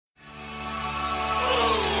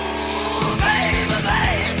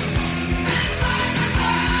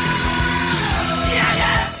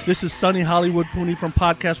This is Sonny Hollywood Pooney from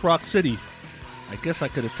Podcast Rock City. I guess I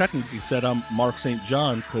could have technically said I'm Mark St.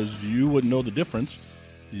 John because you wouldn't know the difference.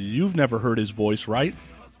 You've never heard his voice, right?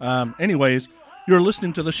 Anyways, you're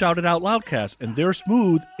listening to the Shout It Out Loudcast, and they're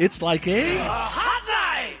smooth. It's like a hot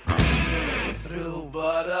knife through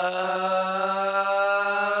butter.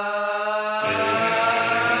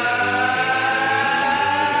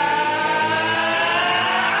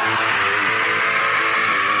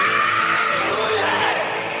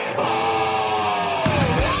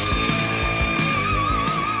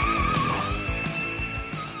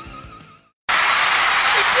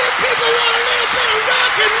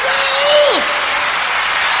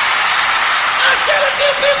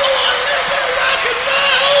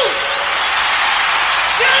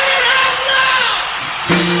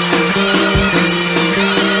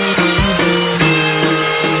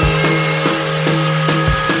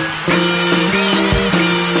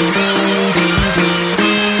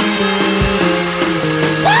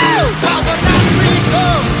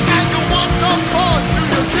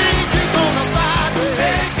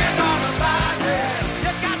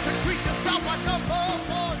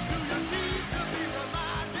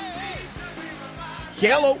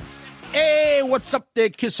 Hello. Hey, what's up there,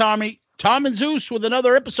 Kiss Army? Tom and Zeus with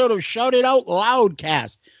another episode of Shout It Out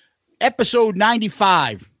Loudcast. Episode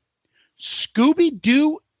 95.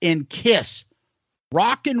 Scooby-Doo and Kiss.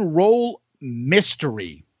 Rock and roll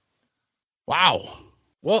mystery. Wow.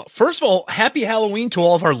 Well, first of all, happy Halloween to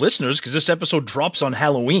all of our listeners, because this episode drops on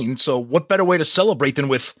Halloween. So what better way to celebrate than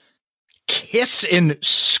with Kiss and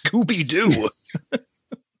Scooby-Doo?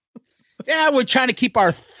 Yeah, we're trying to keep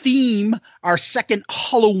our theme, our second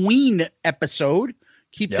Halloween episode,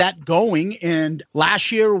 keep that going. And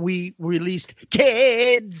last year we released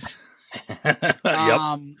Kids,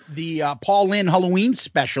 the Paul Lynde Halloween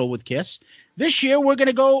special with Kiss. This year we're going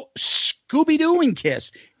to go Scooby-Doo and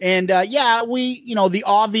Kiss. And the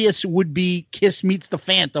obvious would be Kiss meets the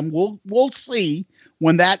Phantom. We'll see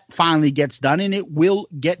when that finally gets done, and it will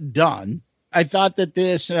get done. I thought that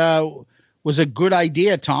this was a good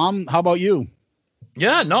idea, Tom. How about you?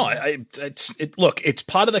 Yeah, no, it's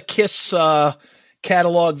part of the Kiss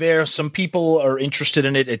catalog there. Some people are interested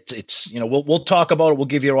in it. We'll talk about it. We'll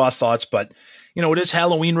give you our thoughts, but it is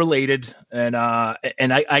Halloween related. And I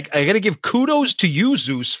got to give kudos to you,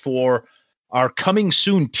 Zeus, for our coming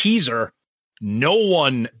soon teaser. No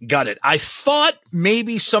one got it. I thought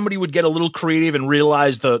maybe somebody would get a little creative and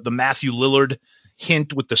realize the Matthew Lillard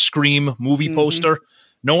hint with the Scream movie poster.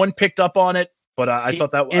 No one picked up on it, but I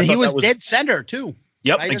thought that, and he was dead center too.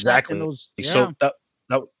 Yep, exactly. So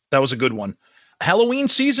that was a good one. Halloween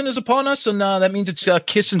season is upon us, and that means it's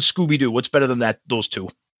Kiss and Scooby-Doo. What's better than that? Those two.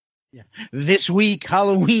 Yeah. This week,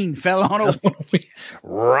 Halloween fell on a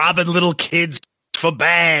robbing little kids for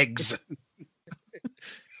bags.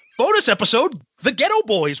 Bonus episode: The Ghetto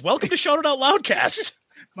Boys. Welcome to Shout It Out Loudcast.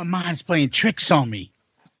 My mind's playing tricks on me.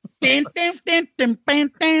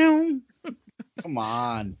 Come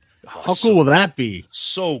on. How cool will that be?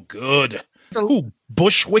 So good. Who,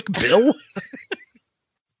 Bushwick Bill?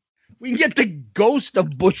 We can get the ghost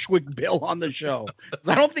of Bushwick Bill on the show.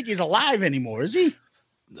 I don't think he's alive anymore, is he?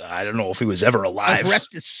 I don't know if he was ever alive.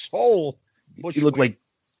 Rest his soul. Bushwick. He looked like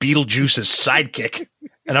Beetlejuice's sidekick.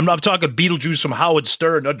 And I'm not talking Beetlejuice from Howard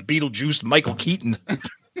Stern, not Beetlejuice Michael Keaton.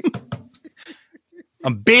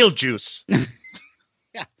 I'm Beetlejuice.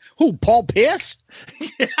 Yeah. Who, Paul Pierce?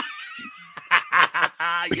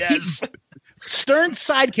 Yes. Stern's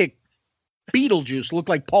sidekick, Beetlejuice, looked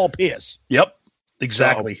like Paul Pierce. Yep,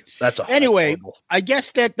 exactly. So, that's anyway. I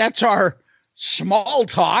guess that's our small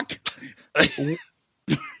talk.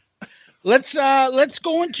 Let's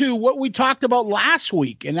go into what we talked about last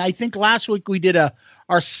week, and I think last week we did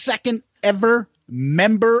our second ever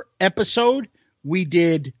member episode. We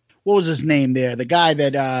did, what was his name there? The guy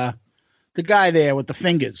there with the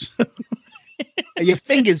fingers. Your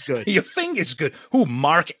finger's good. Your finger's good. Who?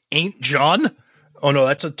 Mark Ain't John? Oh no,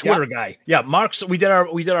 that's a Twitter guy. Yeah, Mark's. We did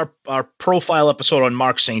our profile episode on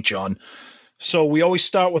Mark St. John. So we always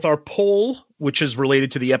start with our poll, which is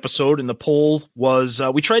related to the episode, and the poll was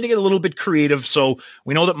we tried to get a little bit creative. So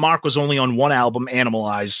we know that Mark was only on one album,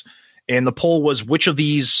 Animalize, and the poll was which of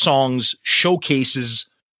these songs showcases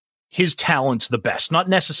his talents the best. Not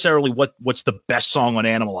necessarily what's the best song on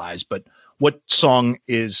Animalize, but what song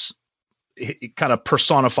is. It kind of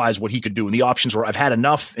personifies what he could do. And the options were I've Had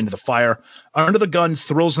Enough, Into the Fire, Under the Gun,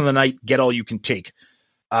 Thrills in the Night, Get All You Can Take.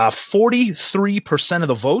 43% of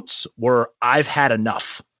the votes were I've Had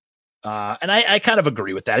Enough. And I kind of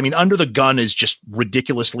agree with that. I mean, Under the Gun is just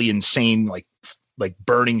ridiculously insane, like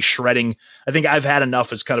burning, shredding. I think I've Had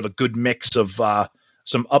Enough is kind of a good mix of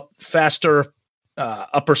some up faster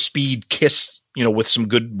upper speed Kiss, with some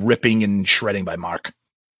good ripping and shredding by Mark.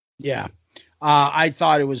 Yeah. I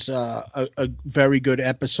thought it was a very good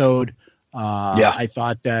episode. I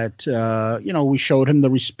thought that, we showed him the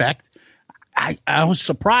respect. I was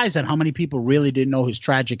surprised at how many people really didn't know his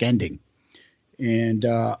tragic ending. And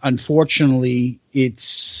unfortunately,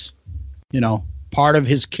 it's, part of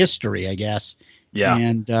his history, I guess. Yeah.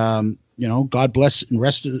 And, God bless and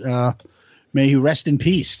rest. May he rest in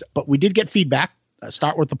peace. But we did get feedback.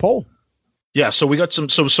 Start with the poll. Yeah. So we got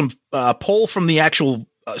some poll from the actual,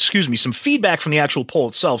 some feedback from the actual poll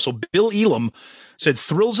itself. So Bill Elam said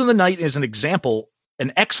Thrills in the Night is an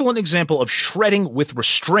excellent example of shredding with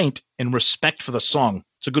restraint and respect for the song.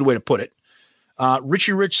 It's a good way to put it.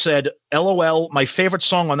 Richie Rich said, LOL, my favorite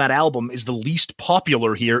song on that album is the least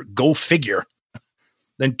popular here. Go figure.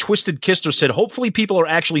 Then Twisted Kister said, hopefully people are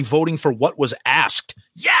actually voting for what was asked.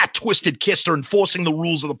 Yeah, Twisted Kister enforcing the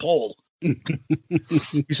rules of the poll.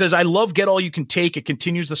 He says, I love Get All You Can Take. It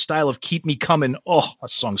continues the style of Keep Me Coming. Oh,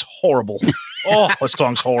 that song's horrible.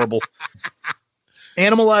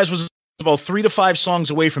 Animalize was about 3 to 5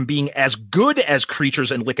 songs away from being as good as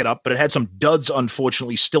Creatures and Lick It Up, but it had some duds,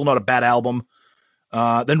 unfortunately. Still not a bad album.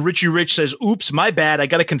 Then Richie Rich says, oops, my bad. I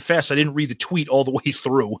got to confess, I didn't read the tweet all the way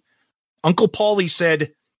through. Uncle Paulie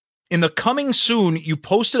said, in the coming soon, you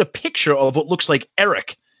posted a picture of what looks like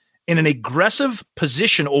Eric in an aggressive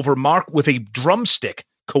position over Mark with a drumstick.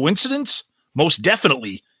 Coincidence? Most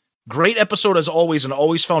definitely. Great episode as always, and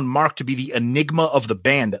always found Mark to be the enigma of the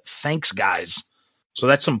band. Thanks, guys. So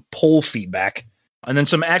that's some poll feedback. And then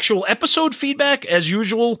some actual episode feedback, as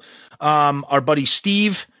usual. Our buddy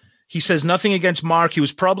Steve, he says nothing against Mark. He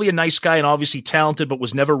was probably a nice guy and obviously talented, but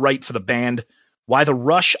was never right for the band. Why the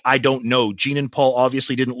rush? I don't know. Gene and Paul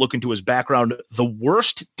obviously didn't look into his background. The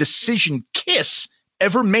worst decision Kiss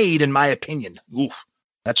ever made, in my opinion. Oof,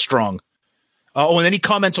 that's strong. And then he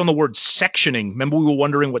comments on the word sectioning. Remember, we were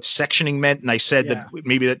wondering what sectioning meant, and I said that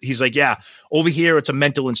maybe that he's like, yeah, over here it's a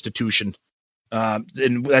mental institution,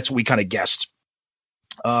 and that's what we kind of guessed.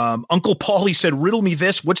 Uncle Paulie said, riddle me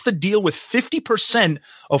this. What's the deal with 50%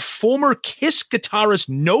 of former Kiss guitarist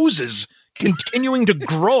noses continuing to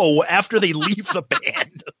grow after they leave the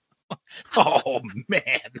band? Oh,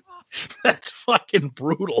 man. That's fucking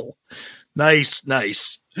brutal. Nice.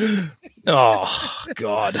 Oh,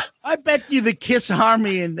 God. I bet you the Kiss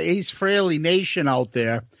Army and the Ace Frehley Nation out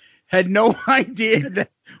there had no idea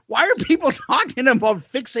that. Why are people talking about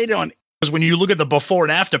fixated on? Because when you look at the before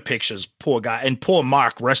and after pictures, poor guy, and poor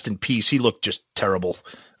Mark, rest in peace, he looked just terrible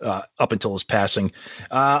up until his passing.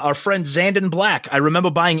 Our friend Zandon Black, I remember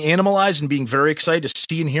buying Animalize and being very excited to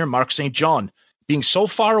see and hear Mark St. John. Being so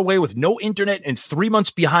far away with no internet and 3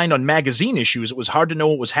 months behind on magazine issues, it was hard to know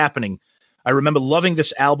what was happening. I remember loving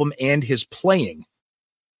this album and his playing.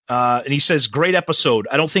 And he says, great episode.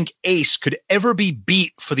 I don't think Ace could ever be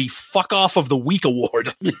beat for the Fuck Off of the Week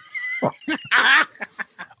award.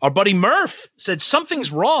 Our buddy Murph said,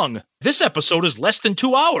 something's wrong. This episode is less than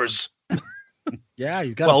 2 hours. Yeah,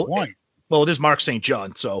 you got a point. Well, it is Mark St.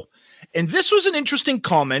 John. So, and this was an interesting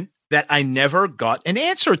comment that I never got an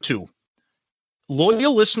answer to.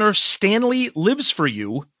 Loyal listener Stanley Lives For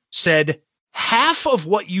You said, half of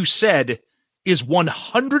what you said is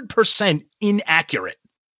 100% inaccurate.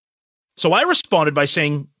 So I responded by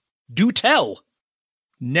saying, do tell.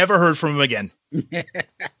 Never heard from him again.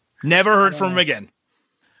 Never heard from him again.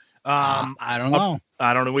 I don't know.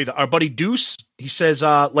 I don't know either. Our buddy Deuce, he says,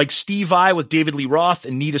 like Steve Vai with David Lee Roth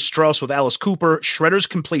and Nita Strauss with Alice Cooper, shredders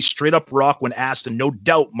can play straight up rock when asked, and no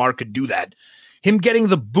doubt Mark could do that. Him getting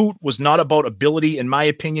the boot was not about ability. In my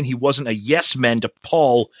opinion, he wasn't a yes man to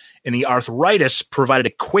Paul, and the arthritis provided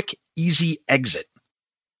a quick, easy exit.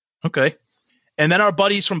 Okay. And then our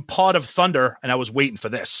buddies from Pod of Thunder, and I was waiting for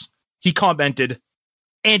this, he commented,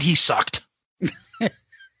 and he sucked.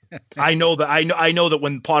 I know that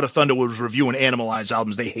when Pod of Thunder was reviewing Animalize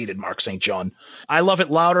albums, they hated Mark St. John. I love it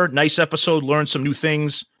louder. Nice episode. Learned some new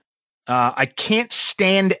things. I can't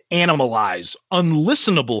stand Animalize.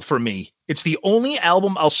 Unlistenable for me. It's the only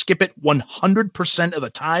album I'll skip it 100% of the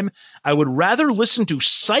time. I would rather listen to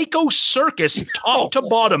Psycho Circus top to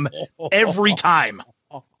bottom every time.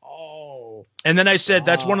 And then I said,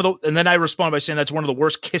 and then I responded by saying that's one of the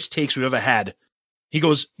worst Kiss takes we've ever had. He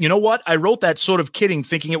goes, you know what? I wrote that sort of kidding,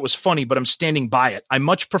 thinking it was funny, but I'm standing by it. I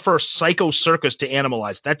much prefer Psycho Circus to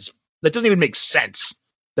Animalize. That doesn't even make sense.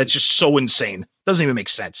 That's just so insane. Doesn't even make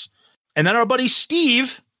sense. And then our buddy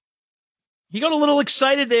Steve, he got a little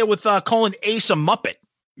excited there with calling Ace a Muppet.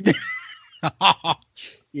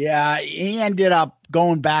 Yeah, he ended up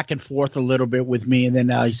going back and forth a little bit with me, and then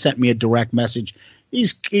he sent me a direct message.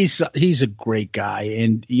 He's a great guy,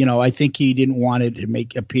 and I think he didn't want it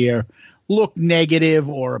to look negative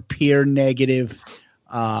or appear negative.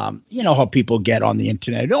 You know how people get on the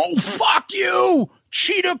internet. Oh, fuck you,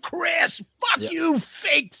 Cheetah Chris. Fuck you,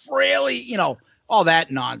 fake Fraley. All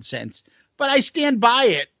that nonsense. But I stand by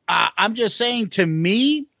it. I'm just saying, to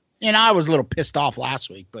me, and I was a little pissed off last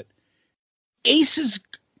week, but Ace has,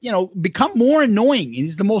 become more annoying.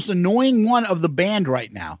 He's the most annoying one of the band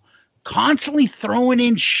right now. Constantly throwing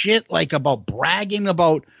in shit like about bragging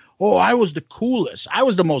about, oh, I was the coolest. I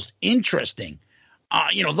was the most interesting.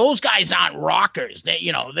 Those guys aren't rockers.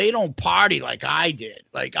 They don't party like I did.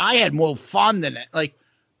 Like, I had more fun than it. Like,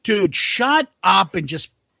 dude, shut up and just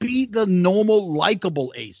be the normal,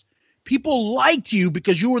 likable Ace. People liked you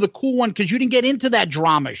because you were the cool one because you didn't get into that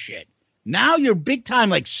drama shit. Now you're big time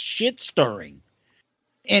like shit stirring.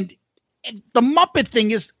 And the Muppet thing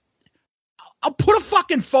is, I'll put a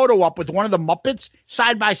fucking photo up with one of the Muppets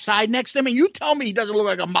side by side next to him, and you tell me he doesn't look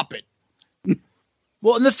like a Muppet.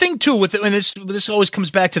 Well, and the thing too with it, and this always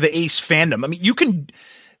comes back to the Ace fandom. I mean,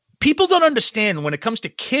 people don't understand when it comes to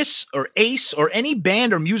Kiss or Ace or any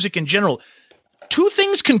band or music in general. Two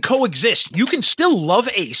things can coexist. You can still love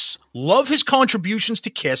Ace, love his contributions to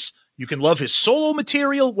Kiss. You can love his solo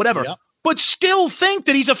material, whatever. Yep. But still think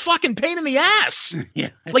that he's a fucking pain in the ass. Yeah,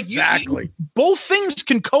 exactly. Both things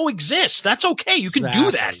can coexist. That's okay. You can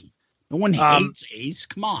do that. No one hates Ace.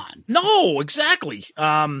 Come on. No, exactly.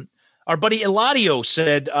 Our buddy Eladio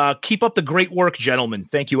said, keep up the great work, gentlemen.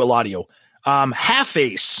 Thank you, Eladio. Half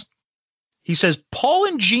Ace. He says, Paul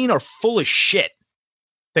and Gene are full of shit.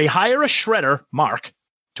 They hire a shredder, Mark,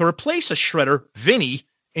 to replace a shredder, Vinny,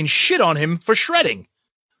 and shit on him for shredding.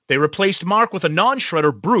 They replaced Mark with a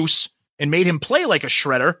non-shredder, Bruce, and made him play like a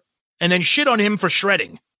shredder, and then shit on him for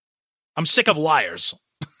shredding. I'm sick of liars.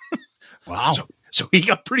 Wow. So he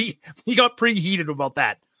got pretty heated about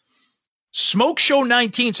that. Smoke Show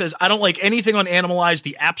 19 says, I don't like anything on Animalize,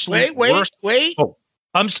 the absolute worst. Wait. Oh,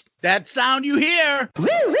 that sound you hear. Go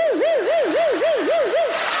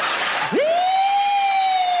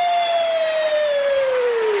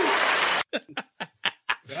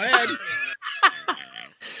ahead.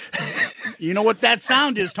 You know what that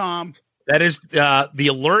sound is, Tom? That is the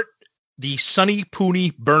alert, the Sunny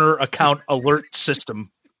Pooney burner account alert system,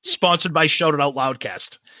 sponsored by Shout It Out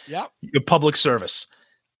Loudcast. Yep. Your public service.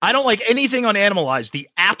 I don't like anything on Animalize, the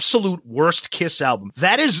absolute worst Kiss album.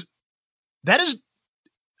 That is, I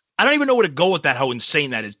don't even know where to go with that, how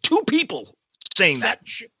insane that is. Two people saying that.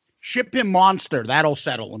 Ship him Monster. That'll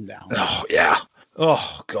settle him down. Oh, yeah.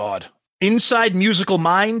 Oh, God. Inside Musical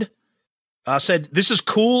Mind said, this is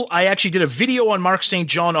cool. I actually did a video on Mark St.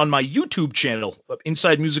 John on my YouTube channel.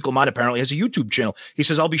 Inside Musical Mind apparently has a YouTube channel. He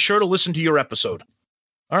says, I'll be sure to listen to your episode.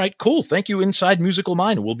 All right, cool. Thank you, Inside Musical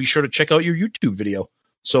Mind. We'll be sure to check out your YouTube video.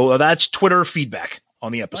 So that's Twitter feedback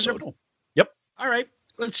on the episode. Wonderful. Yep. All right.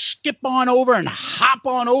 Let's skip on over and hop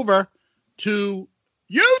on over to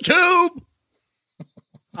YouTube.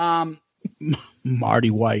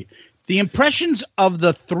 Marty White. The impressions of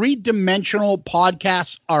the three-dimensional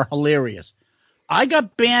podcasts are hilarious. I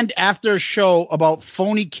got banned after a show about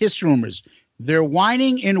phony Kiss rumors. They're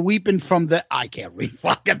whining and weeping from the... I can't read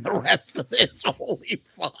fucking the rest of this. Holy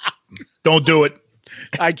fuck. Don't do it.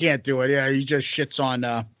 I can't do it. Yeah, he just shits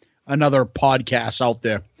on another podcast out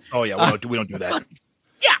there. Oh, yeah, we don't do that.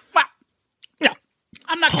 Yeah, well, yeah.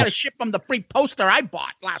 I'm not going to ship him the free poster I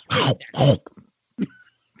bought last week. Well,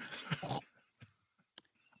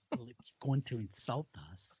 if you're going to insult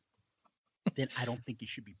us, then I don't think you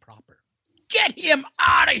should be proper. Get him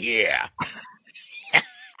out of here.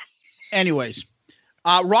 Anyways,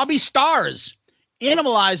 Robbie Stars.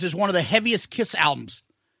 Animalize is one of the heaviest Kiss albums.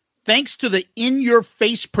 Thanks to the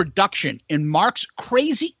in-your-face production and Mark's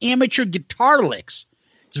crazy amateur guitar licks.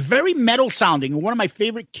 It's very metal sounding and one of my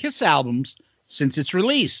favorite Kiss albums since its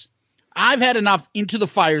release. I've had enough. Into the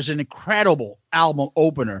Fire is an incredible album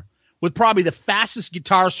opener with probably the fastest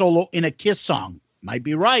guitar solo in a Kiss song. Might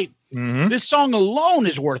be right. Mm-hmm. This song alone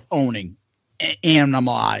is worth owning.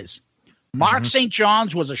 Animalize. Mark St.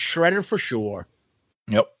 John's was a shredder for sure.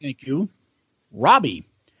 Yep. Thank you. Robbie.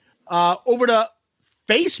 Over to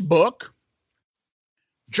Facebook.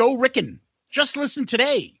 Joe Ricken. Just listened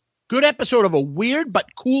today. Good episode of a weird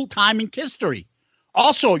but cool time in history.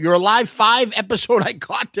 Also, your Alive 5 episode I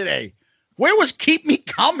caught today. Where was Keep Me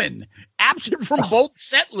Coming? Absent from both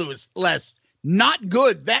set lists. Not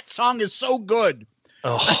good. That song is so good.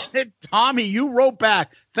 Oh. Tommy, you wrote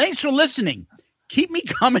back. Thanks for listening. Keep Me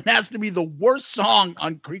Coming has to be the worst song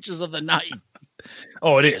on Creatures of the Night.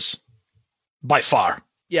 Oh, it is. By far.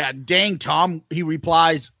 Yeah, dang, Tom. He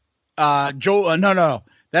replies, Joe, no.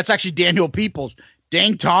 That's actually Daniel Peoples.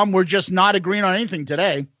 Dang, Tom, we're just not agreeing on anything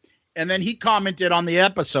today. And then he commented on the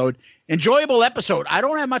episode, enjoyable episode. I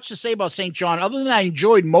don't have much to say about St. John other than I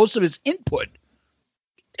enjoyed most of his input.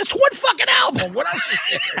 It's one fucking album. What else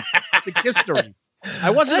is there? The history.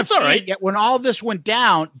 I wasn't a fan yet when all this went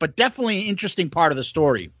down, but definitely an interesting part of the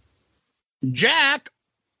story. Jack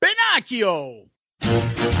Benacchio.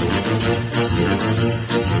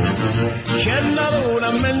 C'è una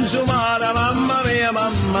luna menzumata, mamma mia,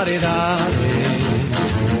 mamma di dare.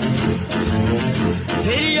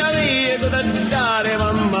 Figlia mia, cosa dare,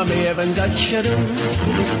 mamma mia, pensaccia tu.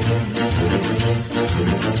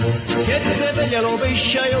 Siete degli lo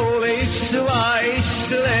pesciaiole, issu va,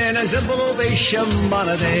 issu lena, sempre lo pesce a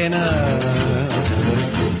manatena.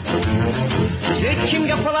 Se ci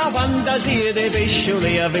ingappa la fantasia dei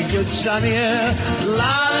pescioli a vecchiuzza mia,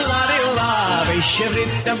 la riola, pesce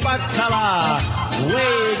fritta baccalà,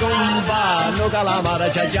 uè gomba, no calamara,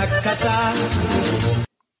 c'è giaccata.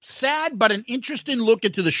 Sad, but an interesting look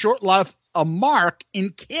into the short life of Mark in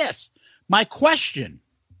Kiss. My question,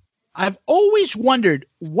 I've always wondered,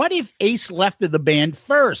 what if Ace left the band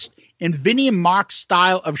first and Vinny and Mark's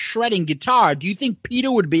style of shredding guitar? Do you think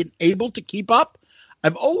Peter would be able to keep up?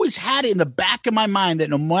 I've always had it in the back of my mind that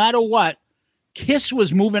no matter what, Kiss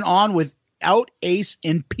was moving on without Ace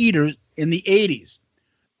and Peter in the 80s.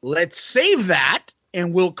 Let's save that,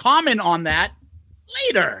 and we'll comment on that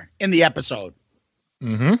later in the episode.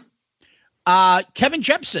 Mm-hmm. Kevin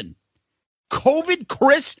Jepson, COVID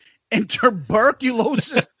Chris and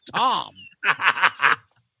tuberculosis Tom.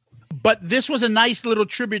 But this was a nice little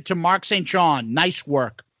tribute to Mark St. John. Nice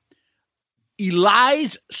work.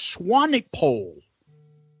 Elias Swanepoel,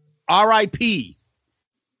 R.I.P.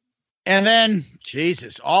 And then,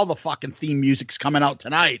 Jesus, all the fucking theme music's coming out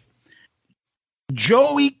tonight.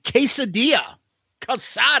 Joey Quesadilla,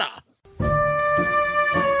 Casada.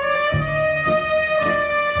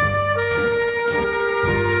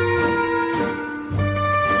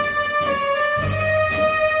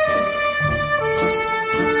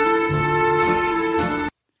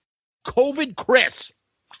 COVID Chris.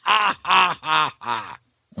 Ha, ha, ha, ha.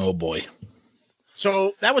 Oh, boy.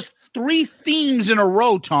 So that was 3 themes in a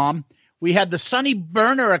row, Tom. We had the Sonny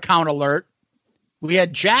Burner account alert. We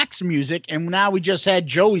had Jack's music, and now we just had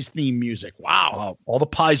Joey's theme music. Wow. All the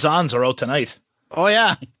Paisans are out tonight. Oh,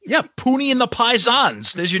 yeah. Yeah, Poonie and the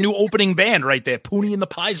Paisans. There's your new opening band right there, Poonie and the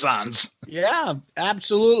Paisans. Yeah,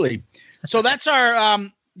 absolutely. So that's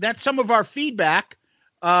our that's some of our feedback.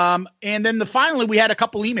 And then finally we had a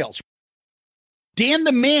couple emails. Dan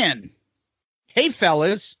the Man. Hey,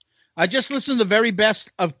 fellas. I just listened to the very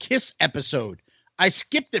best of Kiss episode. I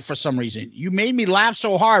skipped it for some reason. You made me laugh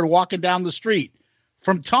so hard walking down the street.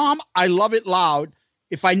 From Tom, I love it loud.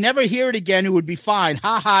 If I never hear it again, it would be fine.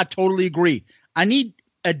 Ha ha, totally agree. I need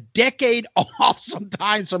a decade off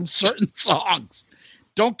sometimes from certain songs.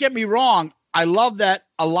 Don't get me wrong. I love that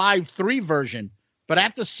Alive 3 version, but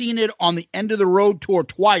after seeing it on the End of the Road tour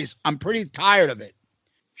twice, I'm pretty tired of it.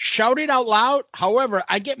 Shout it out loud. However,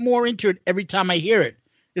 I get more into it every time I hear it.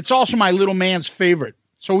 It's also my little man's favorite,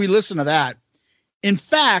 so we listen to that. In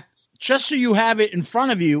fact, just so you have it in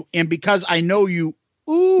front of you, and because I know you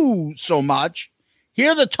so much,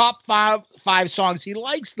 here are the top five songs he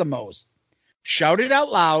likes the most. Shout It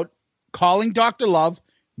Out Loud, Calling Dr. Love,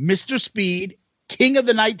 Mr. Speed, King of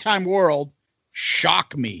the Nighttime World,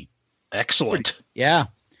 Shock Me. Excellent. Yeah.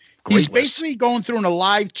 Great He's list. basically going through an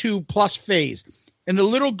Alive 2 plus phase. And the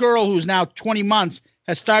little girl who's now 20 months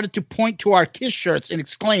has started to point to our Kiss shirts and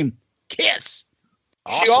exclaim, Kiss.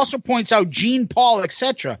 Awesome. She also points out Gene Paul,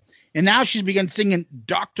 etc. And now she's begun singing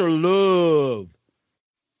Dr. Love.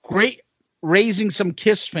 Great raising some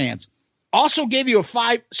Kiss fans. Also gave you a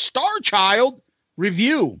 5-star child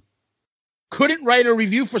review. Couldn't write a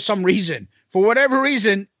review for some reason. For whatever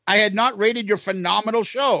reason, I had not rated your phenomenal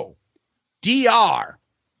show. DR.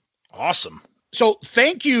 Awesome. So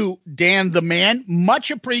thank you, Dan the Man. Much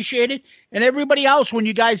appreciated. And everybody else, when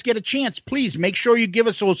you guys get a chance, please make sure you give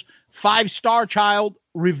us those 5-star child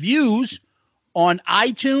reviews on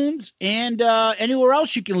iTunes and anywhere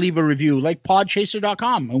else you can leave a review, like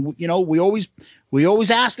podchaser.com. And, you know, we always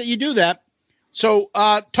ask that you do that. So,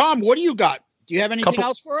 Tom, what do you got? Do you have anything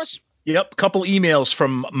else for us? Yep. Couple emails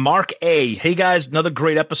from Mark A. Hey, guys, another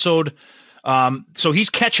great episode. So he's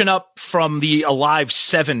catching up from the Alive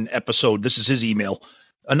 7 episode. This is his email.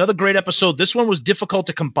 Another great episode. This one was difficult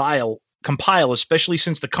to compile, especially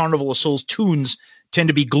since the Carnival of Souls tunes tend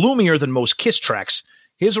to be gloomier than most Kiss tracks.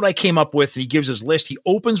 Here's what I came up with. He gives his list. He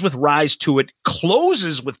opens with Rise to It,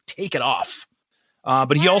 closes with Take It Off.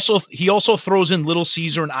 But he also throws in Little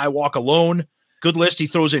Caesar and I Walk Alone. Good list. He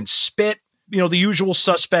throws in Spit, the usual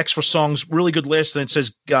suspects for songs. Really good list. And it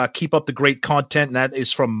says, keep up the great content. And that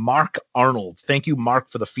is from Mark Arnold. Thank you, Mark,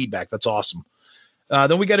 for the feedback. That's awesome.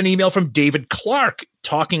 Then we got an email from David Clark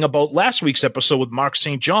talking about last week's episode with Mark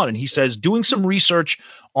St. John. And he says, doing some research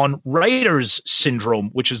on writer's syndrome,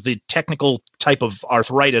 which is the technical type of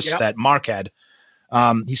arthritis that Mark had.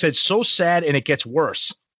 He said, so sad, and it gets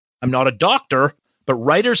worse. I'm not a doctor, but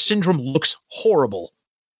writer's syndrome looks horrible.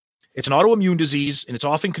 It's an autoimmune disease, and it's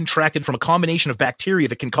often contracted from a combination of bacteria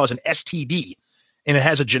that can cause an STD, and it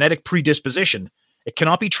has a genetic predisposition. It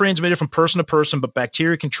cannot be transmitted from person to person, but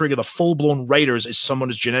bacteria can trigger the full-blown writers as someone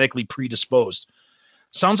is genetically predisposed.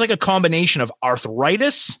 Sounds like a combination of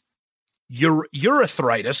arthritis,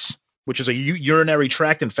 urethritis, which is a urinary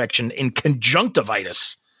tract infection, and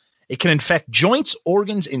conjunctivitis. It can infect joints,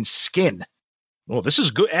 organs, and skin. Well, this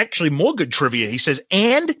is good. Actually, more good trivia. He says,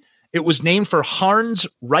 and it was named for Hans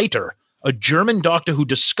Reiter, a German doctor who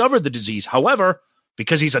discovered the disease. However,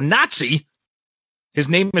 because he's a Nazi, his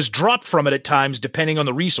name is dropped from it at times, depending on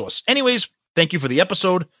the resource. Anyways, thank you for the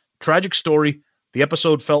episode. Tragic story. The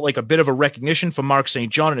episode felt like a bit of a recognition for Mark St.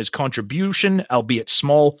 John and his contribution, albeit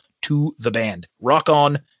small, to the band. Rock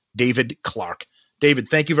on, David Clark. David,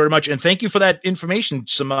 thank you very much. And thank you for that information.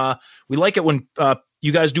 We like it when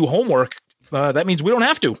you guys do homework. That means we don't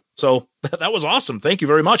have to. So that was awesome. Thank you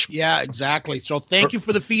very much. Yeah, exactly. So thank you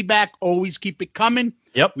for the feedback. Always keep it coming.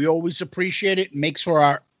 Yep. We always appreciate it. It makes for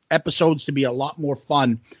our episodes to be a lot more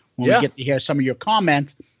fun when we get to hear some of your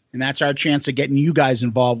comments. And that's our chance of getting you guys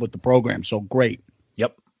involved with the program. So great.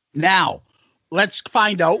 Yep. Now, let's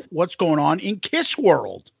find out what's going on in Kiss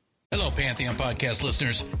World. Hello, Pantheon Podcast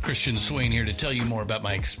listeners. Christian Swain here to tell you more about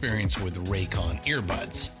my experience with Raycon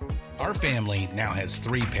earbuds. Our family now has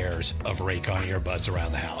 3 pairs of Raycon earbuds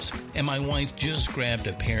around the house, and my wife just grabbed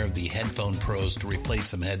a pair of the Headphone Pros to replace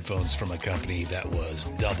some headphones from a company that was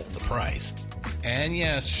double the price. And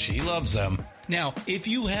yes, she loves them. Now, if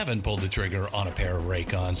you haven't pulled the trigger on a pair of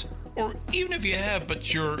Raycons, or even if you have,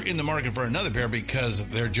 but you're in the market for another pair because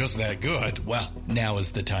they're just that good, well, now is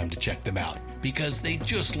the time to check them out, because they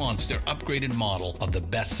just launched their upgraded model of the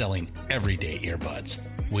best-selling everyday earbuds.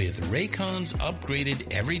 With Raycon's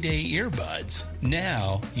upgraded everyday earbuds,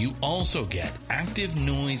 now you also get active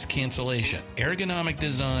noise cancellation, ergonomic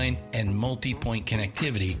design, and multi-point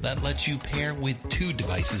connectivity that lets you pair with 2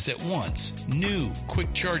 devices at once. New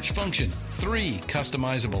quick charge function, 3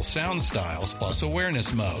 customizable sound styles, plus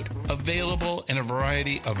awareness mode. Available in a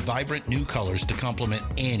variety of vibrant new colors to complement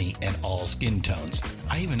any and all skin tones.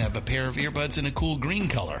 I even have a pair of earbuds in a cool green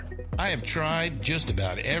color. I have tried just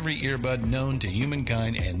about every earbud known to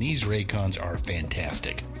humankind, and these Raycons are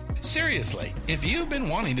fantastic. Seriously, if you've been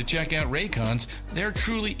wanting to check out Raycons, there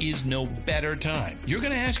truly is no better time. You're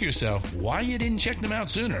going to ask yourself why you didn't check them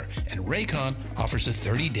out sooner, and Raycon offers a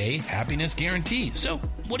 30-day happiness guarantee. So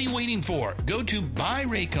what are you waiting for? Go to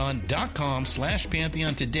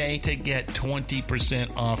buyraycon.com/Pantheon today to get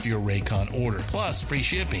 20% off your Raycon order, plus free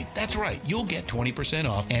shipping. That's right, you'll get 20%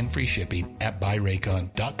 off and free shipping at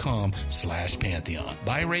buyraycon.com/Pantheon.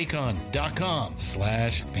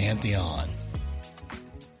 buyraycon.com/Pantheon.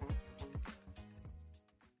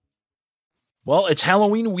 Well, it's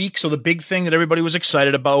Halloween week, so the big thing that everybody was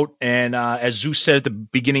excited about, and as Zeus said at the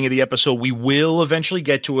beginning of the episode, we will eventually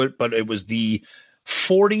get to it, but it was the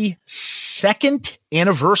 42nd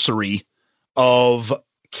anniversary of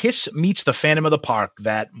Kiss Meets the Phantom of the Park,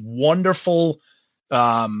 that wonderful,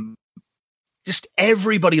 just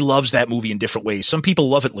everybody loves that movie in different ways. Some people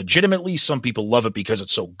love it legitimately, some people love it because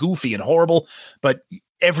it's so goofy and horrible, but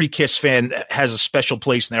every Kiss fan has a special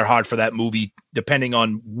place in their heart for that movie, depending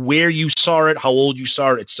on where you saw it, how old you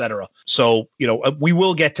saw it, etc. So, we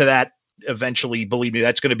will get to that eventually. Believe me,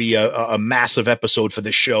 that's going to be a massive episode for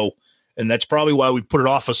this show. And that's probably why we put it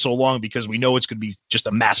off for so long, because we know it's going to be just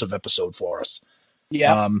a massive episode for us.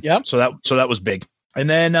 Yeah. So that was big. And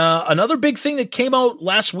then another big thing that came out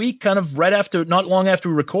last week, kind of not long after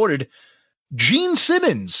we recorded, Gene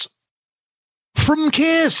Simmons from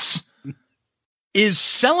Kiss is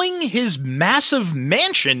selling his massive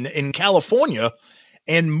mansion in California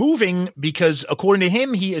and moving because, according to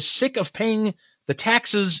him, he is sick of paying the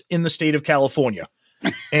taxes in the state of California.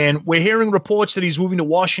 And we're hearing reports that he's moving to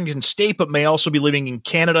Washington State, but may also be living in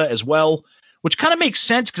Canada as well, which kind of makes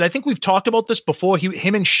sense because I think we've talked about this before.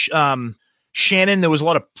 Him and Shannon, there was a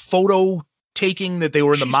lot of photo taking that they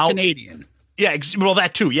were in the mountain. Canadian. Yeah, well,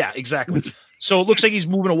 that too. Yeah, exactly. So it looks like he's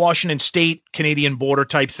moving to Washington State, Canadian border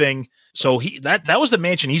type thing. So that was the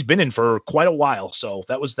mansion he's been in for quite a while. So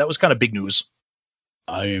that was kind of big news.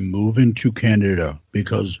 I am moving to Canada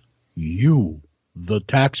because you, the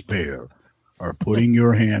taxpayer, are putting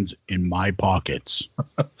your hands in my pockets.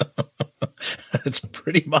 That's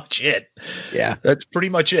pretty much it. Yeah. That's pretty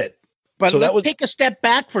much it. But So that let's was- take a step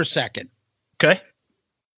back for a second. Okay.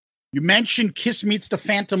 You mentioned Kiss Meets the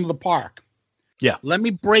Phantom of the Park. Yeah. Let me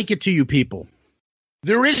break it to you people.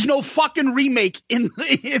 There is no fucking remake in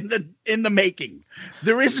the making.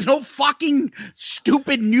 There is no fucking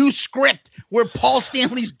stupid new script where Paul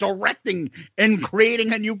Stanley's directing and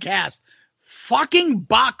creating a new cast. Fucking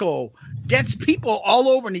Baco gets people all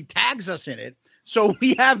over and he tags us in it. So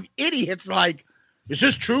we have idiots like, is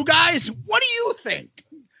this true, guys? What do you think?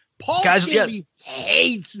 Paul Guys, Stanley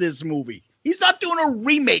hates this movie. He's not doing a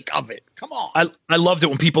remake of it. Come on. I loved it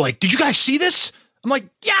when people like, did you guys see this? I'm like,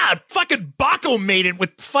 yeah, fucking Baco made it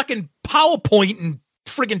with fucking PowerPoint and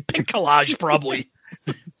friggin' pink collage, probably.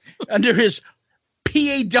 Under his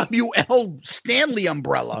PAWL Stanley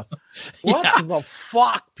umbrella. What Yeah. the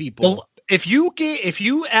fuck, people? Well, if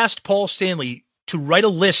you asked Paul Stanley to write a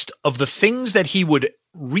list of the things that he would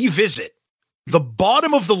revisit, the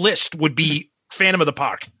bottom of the list would be Phantom of the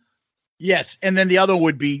Park. Yes, and then the other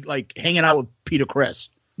would be like hanging out with Peter Criss.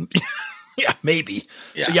 Yeah, maybe.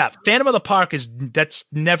 Yeah. So yeah, Phantom of the Park that's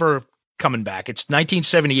never coming back. It's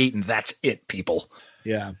 1978, and that's it, people.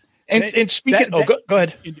 Yeah. And speaking, go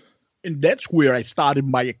ahead. And that's where I started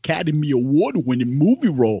my Academy Award-winning movie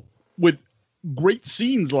role with great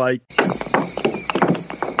scenes like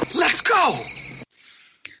Let's go.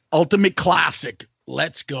 Ultimate Classic.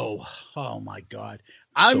 Let's go. Oh my God.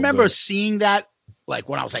 I So remember good. seeing that like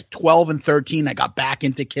when I was like 12 and 13. I got back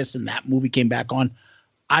into Kiss and that movie came back on.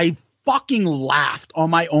 I fucking laughed on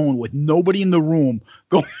my own with nobody in the room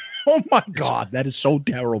going, oh my God, that is so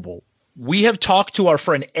terrible. We have talked to our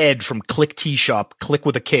friend Ed from Click Tea Shop, click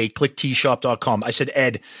with a K, clickteashop.com. I said,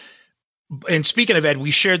 Ed, and speaking of Ed,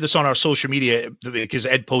 we shared this on our social media because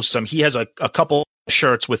Ed posts some. He has a couple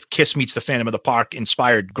shirts with Kiss Meets the Phantom of the Park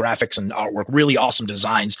inspired graphics and artwork, really awesome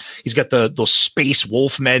designs. He's got those space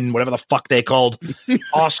wolfmen, whatever the fuck they called.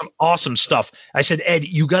 Awesome stuff. I said, Ed,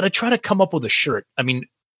 you got to try to come up with a shirt. I mean,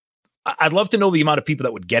 I'd love to know the amount of people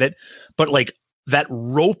that would get it, but like that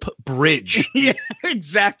rope bridge Yeah,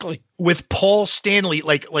 exactly. with Paul Stanley,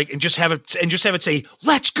 like, and just have it say,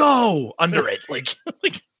 "Let's go" under it, like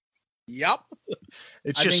Yep.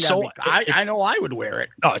 it's I just think so. I know I would wear it.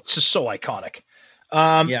 Oh, it's just so iconic.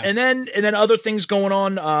 Yeah. And then other things going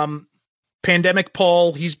on. Pandemic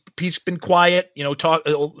Paul, he's been quiet. You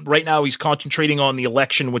know, right now he's concentrating on the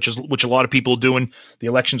election, which a lot of people are doing. The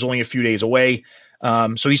election's only a few days away.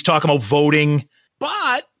 So he's talking about voting.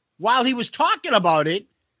 But while he was talking about it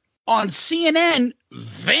on CNN,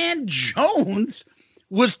 Van Jones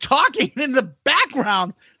was talking in the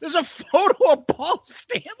background. There's a photo of Paul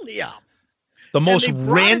Stanley up. The most And they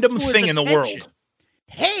brought it random to his thing in the attention. world.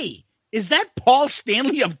 Hey, is that Paul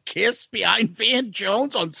Stanley of Kiss behind Van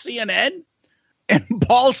Jones on CNN? And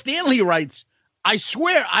Paul Stanley writes, I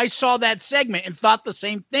swear I saw that segment and thought the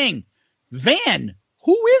same thing. Van,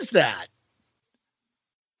 who is that?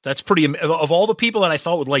 That's pretty. Of all the people that I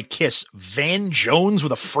thought would like Kiss, Van Jones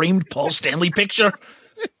with a framed Paul Stanley picture.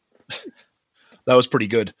 That was pretty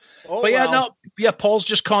good. Oh, But well. Paul's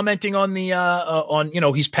just commenting on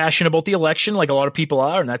the he's passionate about the election, like a lot of people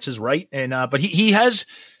are, and that's his right. And but he has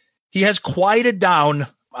quieted down.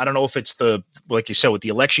 I don't know if it's like you said, with the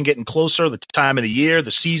election getting closer, the time of the year, the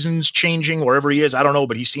seasons changing, wherever he is. I don't know,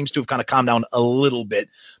 but he seems to have kind of calmed down a little bit.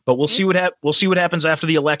 But we'll see what happens after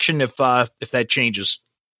the election if that changes.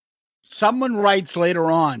 Someone writes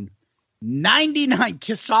later on, 99,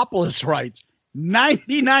 Kissopolis writes,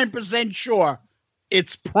 99% sure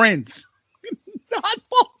it's Prince. Not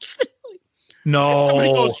Paul Stanley.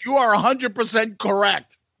 Somebody No, goes, you are 100%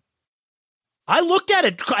 correct. I looked at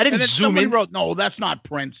it. I And didn't then zoom somebody in. wrote, no, that's not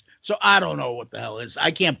Prince. So I don't know what the hell is.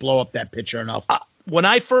 I can't blow up that picture enough. When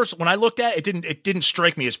I looked at it, it didn't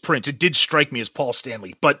strike me as Prince. It did strike me as Paul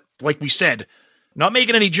Stanley. But like we said, not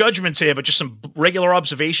making any judgments here, but just some regular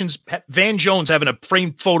observations. Van Jones having a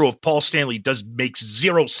framed photo of Paul Stanley makes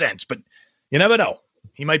zero sense, but you never know.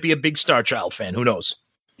 He might be a big Star Child fan. Who knows?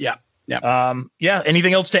 Yeah. Yeah.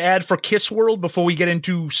 Anything else to add for Kiss World before we get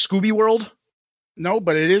into Scooby World? No,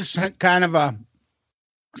 but it is kind of a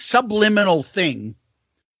subliminal thing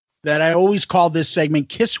that I always call this segment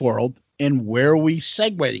Kiss World. And where are we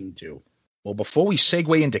segueing to? Well, before we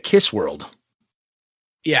segue into Kiss World,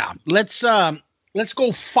 Yeah, let's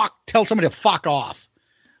go tell somebody to fuck off.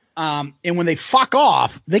 And when they fuck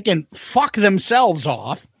off, they can fuck themselves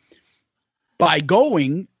off by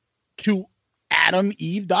going to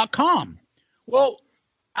adameve.com. Well,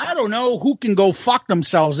 I don't know who can go fuck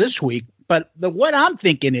themselves this week, but what I'm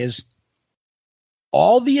thinking is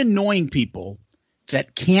all the annoying people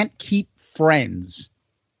that can't keep friends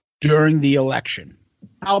during the election.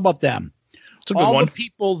 How about them? It's a good all one. the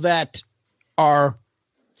people that are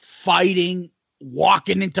fighting,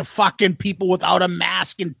 walking into fucking people without a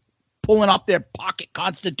mask and pulling up their pocket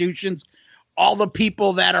constitutions, all the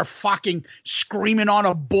people that are fucking screaming on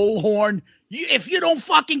a bullhorn, if you don't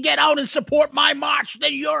fucking get out and support my march,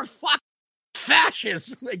 then you're a fucking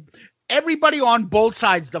fascist. Like, everybody on both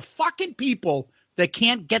sides, the fucking people that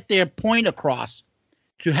can't get their point across,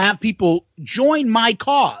 to have people join my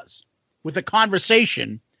cause with a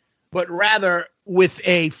conversation, but rather with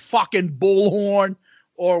a fucking bullhorn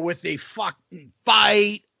or with a fucking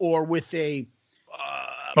fight or with a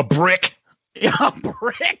brick. Yeah, a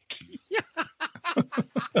brick.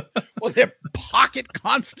 Or their pocket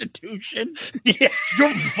constitution. Yeah.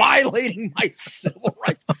 You're violating my civil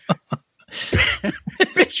rights.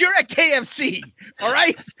 Bitch, you're at KFC, all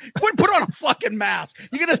right? Put on a fucking mask.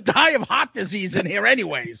 You're gonna die of heart disease in here,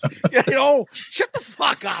 anyways. You know, shut the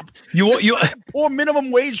fuck up. You Poor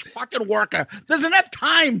minimum wage fucking worker doesn't have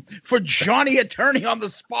time for Johnny Attorney on the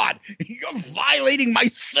spot. You're violating my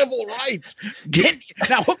civil rights.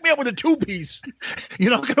 Now hook me up with a 2-piece.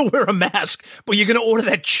 You're not gonna wear a mask, but you're gonna order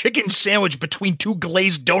that chicken sandwich between 2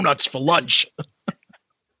 glazed donuts for lunch.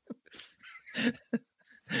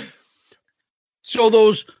 So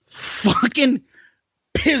those fucking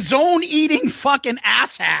pizzone eating fucking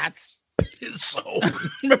asshats. Pizzone.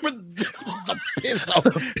 Remember the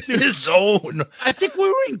pizzone? Pizzone. I think we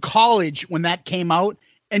were in college when that came out,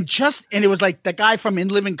 and it was like the guy from In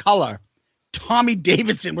Living Color, Tommy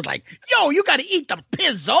Davidson, was like, "Yo, you got to eat the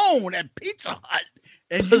pizzone at Pizza Hut."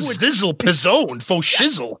 And Pizzone, faux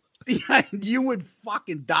shizzle. Yeah, you would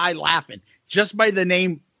fucking die laughing just by the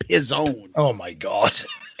name Pizzone. Oh my God.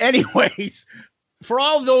 Anyways, for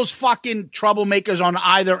all of those fucking troublemakers on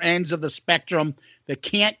either ends of the spectrum that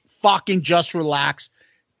can't fucking just relax,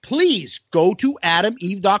 please go to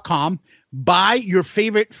adameve.com, buy your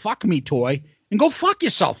favorite fuck me toy, and go fuck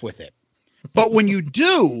yourself with it. But when you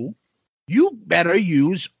do, you better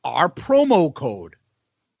use our promo code,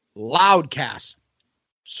 Loudcast.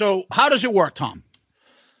 So how does it work, Tom?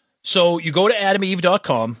 So you go to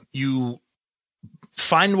adameve.com, you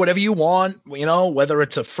find whatever you want, you know, whether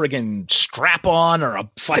it's a friggin' strap-on or a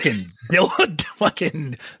fucking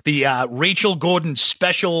fucking the Rachel Gordon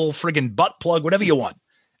special friggin' butt plug, whatever you want.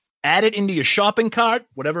 Add it into your shopping cart,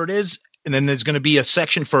 whatever it is, and then there's going to be a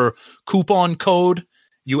section for coupon code.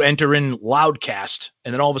 You enter in Loudcast,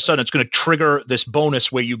 and then all of a sudden it's going to trigger this bonus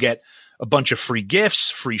where you get a bunch of free gifts,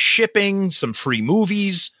 free shipping, some free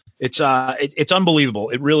movies. It's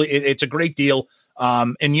unbelievable. It's a great deal.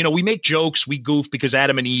 And, you know, we make jokes, we goof because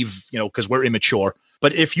Adam and Eve, you know, because we're immature.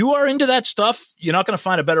 But if you are into that stuff, you're not going to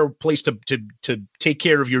find a better place to take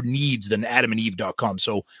care of your needs than adamandeve.com.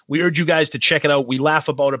 So we urge you guys to check it out. We laugh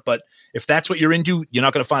about it, but if that's what you're into, you're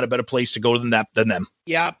not going to find a better place to go than them.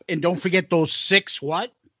 Yeah. And don't forget those 6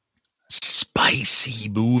 what? Spicy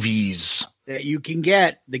movies That you can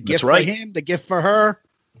get. The gift right. for him, the gift for her.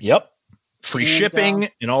 Yep. Free shipping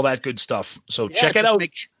and all that good stuff. So check it out.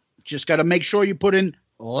 Just got to make sure you put in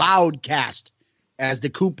Loudcast as the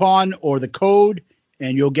coupon or the code,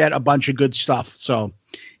 and you'll get a bunch of good stuff. So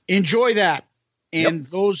enjoy that. And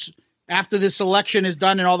those, after this election is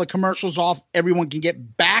done and all the commercials off, everyone can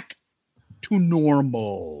get back to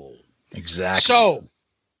normal. Exactly. So,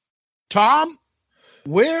 Tom,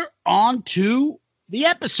 we're on to the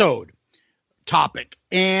episode topic.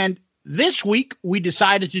 And this week we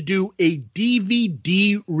decided to do a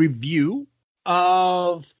DVD review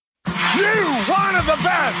of You wanted the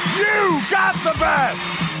best! You got the best!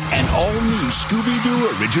 An all-new Scooby-Doo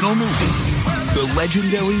original movie. The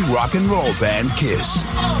legendary rock and roll band Kiss.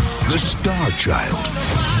 The Star Child.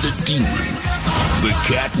 The Demon. The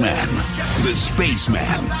Catman. The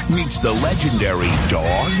Spaceman meets the legendary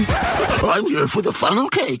dog. I'm here for the funnel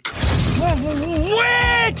cake.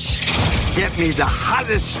 Witch! Get me the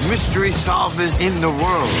hottest mystery solvers in the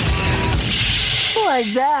world. Why,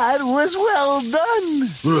 that was well done.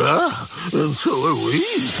 And so are we.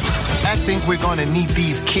 I think we're going to need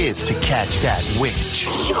these kids to catch that witch.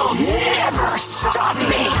 You'll never stop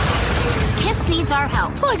me. Kiss needs our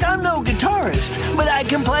help. Like, I'm no guitarist, but I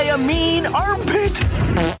can play a mean armpit.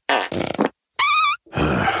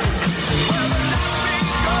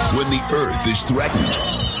 When the Earth is threatened,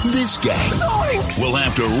 this gang will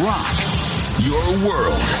have to rock your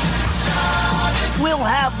world. We'll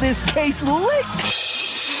have this case licked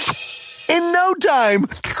in no time.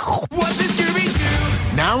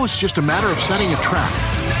 Now it's just a matter of setting a trap.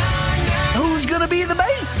 Who's going to be the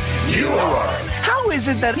bait? You are. How is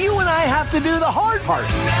it that you and I have to do the hard part?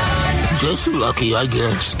 Just lucky, I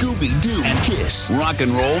guess. Scooby-Doo and Kiss Rock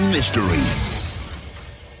and Roll Mystery.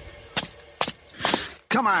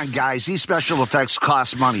 Come on, guys. These special effects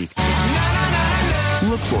cost money.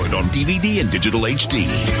 Look for it on DVD and digital HD.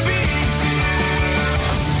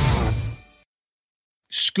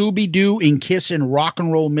 Scooby-Doo in Kiss and Rock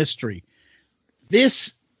and Roll Mystery.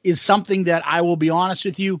 This is something that I will be honest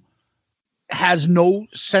with you, has no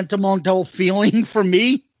sentimental feeling for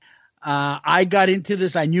me. I got into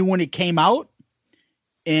this. I knew when it came out,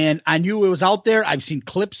 and I knew it was out there. I've seen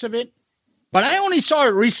clips of it, but I only saw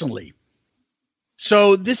it recently.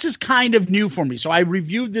 So this is kind of new for me. So I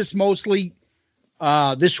reviewed this mostly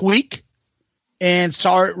this week and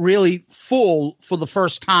saw it really full for the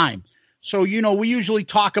first time. So, you know, we usually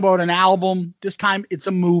talk about an album. This time it's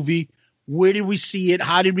a movie. Where did we see it?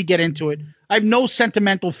 How did we get into it? I have no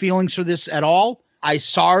sentimental feelings for this at all. I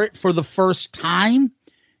saw it for the first time,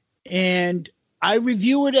 and I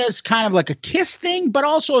review it as kind of like a Kiss thing, but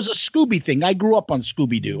also as a Scooby thing. I grew up on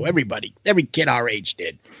Scooby-Doo. Every kid our age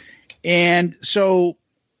did. And so,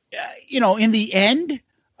 you know, in the end,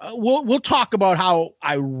 we'll talk about how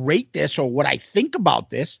I rate this or what I think about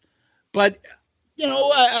this. But, you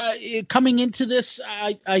know, coming into this,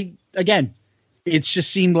 I again, it just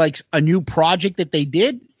seemed like a new project that they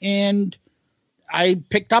did, and I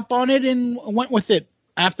picked up on it and went with it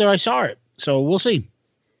after I saw it. So we'll see.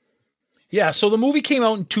 Yeah, so the movie came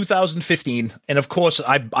out in 2015, and of course,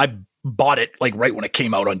 I bought it like right when it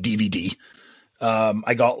came out on DVD.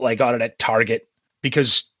 I got it at Target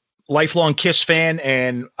because lifelong Kiss fan,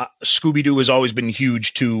 and Scooby-Doo has always been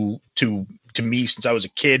huge to me since I was a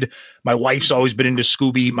kid. My wife's always been into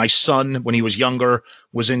Scooby. My son, when he was younger,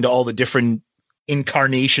 was into all the different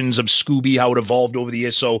incarnations of Scooby, how it evolved over the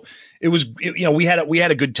years. So we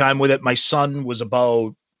had a good time with it. My son was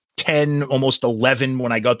about 10, almost 11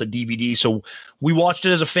 when I got the DVD. So we watched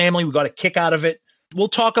it as a family. We got a kick out of it. We'll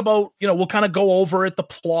talk about, you know, we'll kind of go over it, the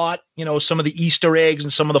plot, you know, some of the Easter eggs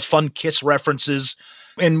and some of the fun Kiss references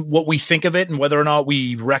and what we think of it and whether or not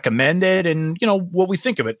we recommend it and, you know, what we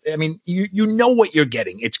think of it. I mean, you know what you're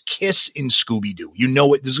getting. It's Kiss in Scooby-Doo. You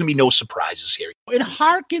know it. There's going to be no surprises here. It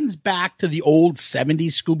harkens back to the old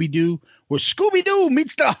 70s Scooby-Doo where Scooby-Doo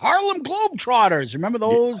meets the Harlem Globetrotters. Remember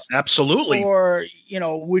those? Yeah, absolutely. Or, you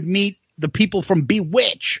know, would meet the people from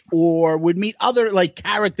Bewitch or would meet other like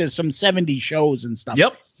characters from 70s shows and stuff.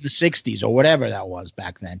 Yep. The 60s or whatever that was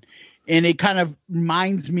back then. And it kind of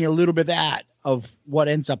reminds me a little bit of what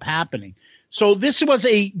ends up happening. So this was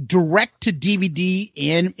a direct-to-DVD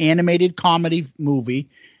and animated comedy movie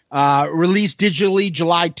released digitally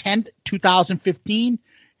July 10th, 2015,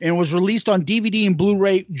 and was released on DVD and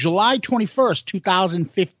Blu-ray July 21st,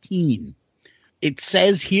 2015. It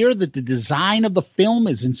says here that the design of the film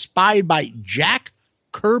is inspired by Jack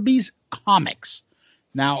Kirby's comics.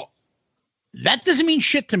 Now, that doesn't mean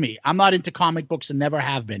shit to me. I'm not into comic books and never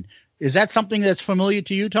have been. Is that something that's familiar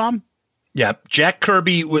to you, Tom? Yeah, Jack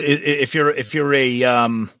Kirby. If you're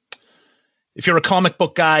a comic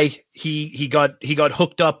book guy, he got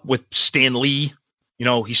hooked up with Stan Lee. You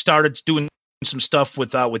know, he started doing some stuff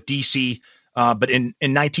with DC, but in the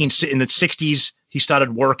 60s he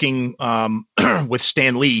started working with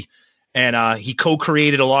Stan Lee, and he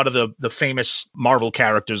co-created a lot of the famous Marvel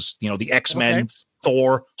characters. You know, the X-Men, okay.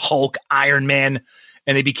 Thor, Hulk, Iron Man,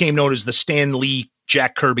 and they became known as the Stan Lee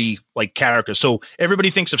Jack Kirby like character. So everybody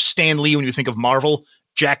thinks of Stan Lee when you think of Marvel.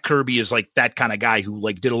 Jack Kirby is like that kind of guy who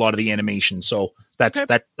like did a lot of the animation. So that's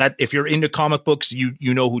okay. that if you're into comic books, you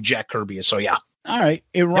know who Jack Kirby is. So yeah. All right.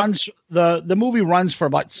 It runs the movie runs for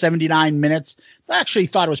about 79 minutes. I actually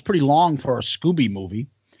thought it was pretty long for a Scooby movie.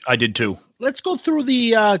 I did too. Let's go through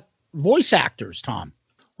the voice actors, Tom.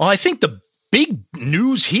 Well, I think the big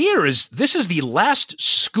news here is this is the last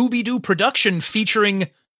Scooby-Doo production featuring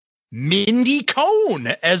Mindy Cohn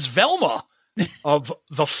as Velma of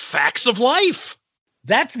The Facts of Life.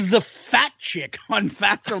 That's the fat chick on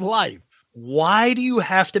Facts of Life. Why do you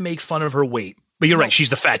have to make fun of her weight? But you're right, she's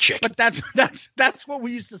the fat chick. But that's what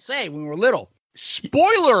we used to say when we were little.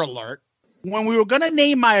 Spoiler alert, when we were going to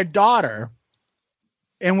name my daughter,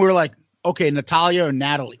 and we were like, okay, Natalia or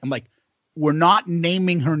Natalie. I'm like, we're not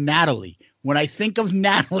naming her Natalie. When I think of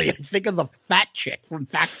Natalie, I think of the fat chick from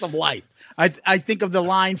Facts of Life. I think of the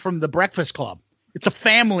line from The Breakfast Club. It's a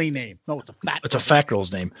family name. No, it's a fat. It's a fat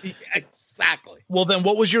girl's name. Yeah, exactly. Well, then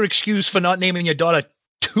what was your excuse for not naming your daughter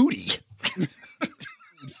Tootie?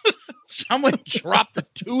 Someone dropped the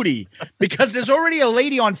Tootie because there's already a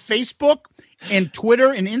lady on Facebook and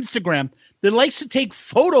Twitter and Instagram that likes to take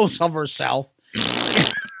photos of herself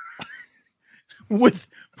with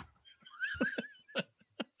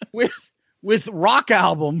rock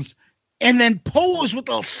albums and then pose with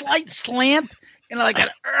a slight slant and like an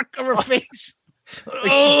irk of her face.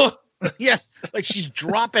 Like like she's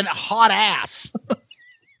dropping a hot ass.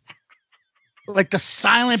 like the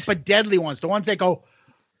silent but deadly ones, the ones that go.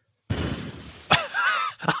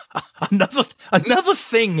 Another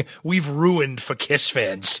thing we've ruined for Kiss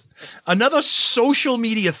fans. Another social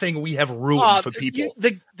media thing we have ruined for people.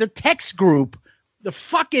 The text group, the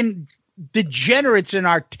fucking degenerates in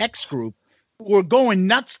our text group were going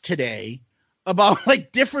nuts today about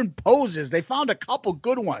like different poses. They found a couple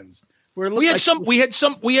good ones. We had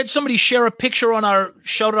somebody share a picture on our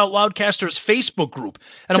Shout It Out Loudcasters Facebook group,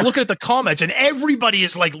 and I'm looking at the comments, and everybody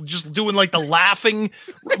is like just doing like the laughing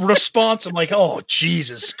response. I'm like, oh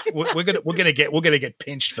Jesus, we're gonna get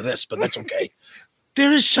pinched for this, but that's okay.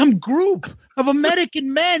 There is some group of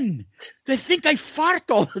American men that think I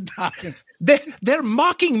fart all the time. They're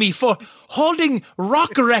mocking me for holding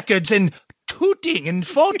rock records and tooting in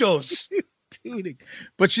photos. Tooting.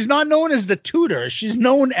 But she's not known as the Tooter. She's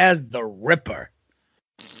known as the Ripper.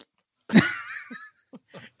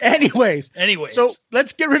 Anyways. So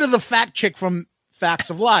let's get rid of the fat chick from Facts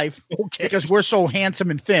of Life. Okay. Because we're so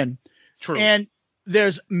handsome and thin. True. And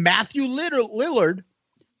there's Matthew Lillard,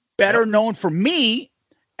 better known for me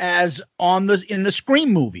as in the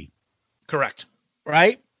Scream movie. Correct.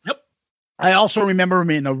 Right? Yep. I also remember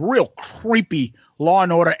him in a real creepy Law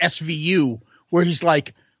and Order SVU where he's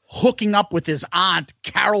like hooking up with his aunt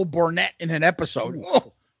Carol Burnett in an episode.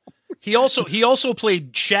 Whoa. He also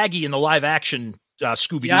played Shaggy in the live action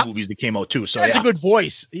Scooby-Doo movies that came out too. So that's a good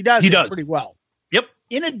voice. He does pretty well. Yep.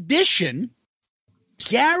 In addition,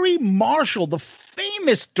 Gary Marshall, the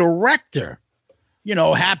famous director,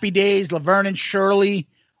 Happy Days, Laverne and Shirley,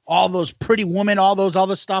 all those Pretty Woman, all those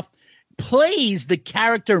other stuff, plays the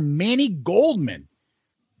character Manny Goldman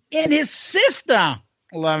in his sister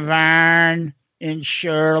Laverne and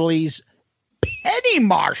Shirley's Penny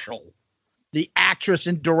Marshall, the actress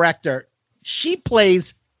and director. She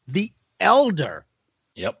plays the elder.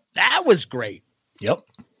 Yep. That was great. Yep.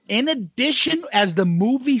 In addition, as the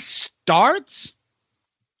movie starts,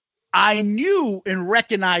 I knew and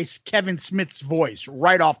recognized Kevin Smith's voice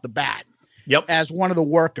right off the bat. Yep. As one of the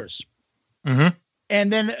workers. Mm-hmm.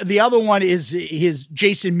 And then the other one is his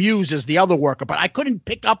Jason Mewes as the other worker, but I couldn't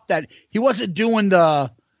pick up that he wasn't doing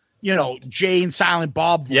the Jay and Silent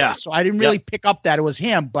Bob voice. Yeah. So I didn't really pick up that it was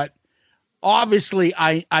him, but obviously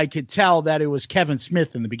I could tell that it was Kevin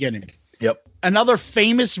Smith in the beginning. Yep. Another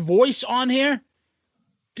famous voice on here,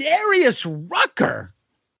 Darius Rucker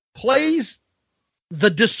plays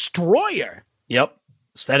the Destroyer. Yep.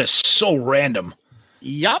 That is so random.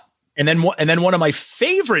 Yep. And then one of my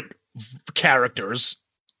favorite characters,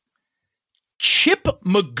 Chip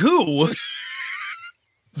Magoo,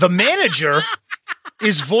 the manager,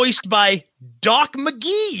 is voiced by Doc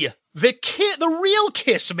McGee, the real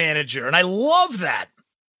Kiss manager, and I love that.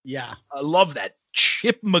 Yeah, I love that.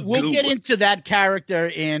 Chip Magoo. We'll get into that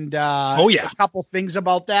character and a couple things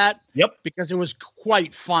about that. Yep, because it was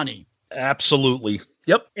quite funny. Absolutely.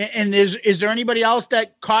 Yep. And is there anybody else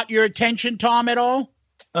that caught your attention, Tom, at all?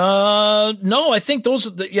 No, I think those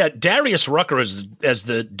are Darius Rucker as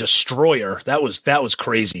the Destroyer. That was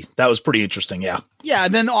crazy. That was pretty interesting. Yeah. Yeah.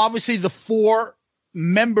 And then obviously the four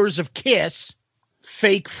members of Kiss,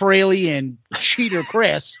 Fake Fraley and Cheater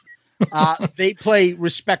Chris, they play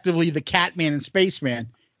respectively the Catman and Spaceman,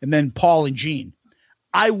 and then Paul and Gene.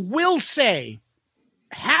 I will say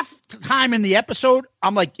half the time in the episode,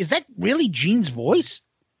 I'm like, is that really Gene's voice?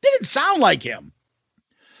 Didn't sound like him.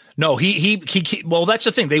 No, he well, that's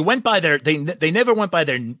the thing. They went by they never went by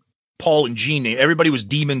their Paul and Gene name. Everybody was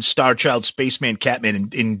Demon, Starchild, Spaceman,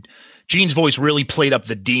 Catman, and Gene's voice really played up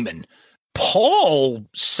the demon. Paul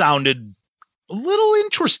sounded a little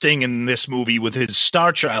interesting in this movie with his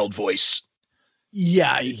Starchild voice.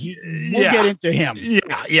 Yeah, we'll get into him.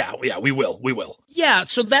 Yeah, we will. Yeah,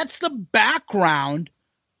 so that's the background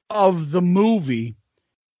of the movie.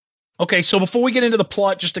 Okay, so before we get into the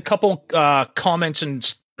plot, just a couple comments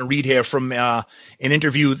and read here from an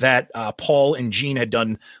interview that Paul and Gene had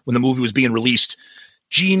done when the movie was being released.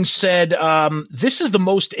 Gene said, this is the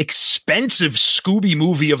most expensive Scooby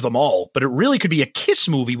movie of them all, but it really could be a Kiss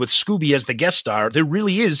movie with Scooby as the guest star. There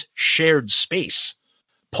really is shared space.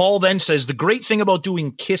 Paul then says, the great thing about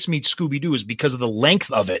doing Kiss meets Scooby-Doo is because of the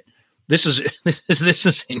length of it. This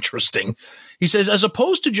is interesting. He says, as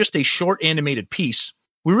opposed to just a short animated piece,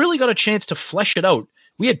 we really got a chance to flesh it out.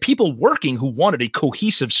 We had people working who wanted a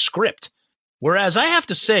cohesive script. Whereas I have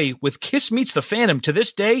to say, with Kiss Meets the Phantom to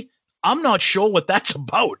this day, I'm not sure what that's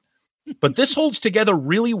about. But this holds together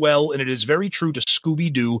really well, and it is very true to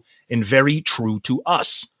Scooby-Doo and very true to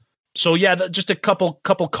us. So yeah, just a couple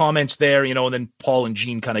comments there, and then Paul and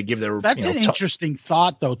Gene kind of give their. That's an interesting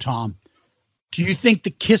thought, though, Tom. Do you think the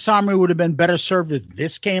Kiss Army would have been better served if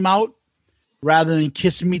this came out rather than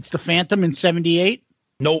Kiss Meets the Phantom in '78?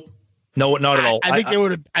 Nope. No, not at all. I think they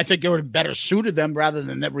would have. I think it would have better suited them rather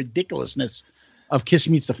than that ridiculousness of Kiss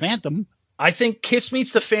Meets the Phantom. I think Kiss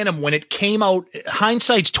Meets the Phantom, when it came out,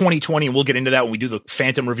 hindsight's 2020, and we'll get into that when we do the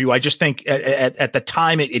Phantom review. I just think at the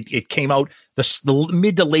time it came out, the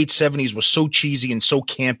mid to late 70s was so cheesy and so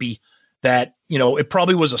campy that, it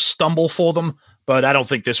probably was a stumble for them, but I don't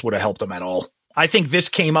think this would have helped them at all. I think this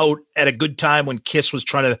came out at a good time when Kiss was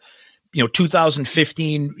trying to,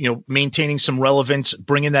 2015, maintaining some relevance,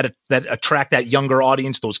 bringing that attract that younger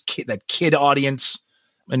audience, that kid audience.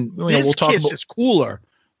 And we'll talk Kiss about is cooler.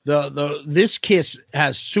 This Kiss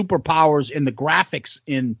has superpowers in the graphics,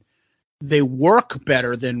 they work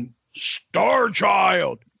better than Star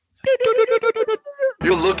Child.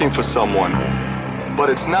 You're looking for someone, but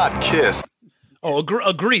it's not Kiss. Oh,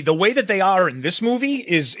 agree. The way that they are in this movie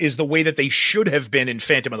is the way that they should have been in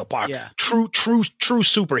Phantom of the Park. Yeah. True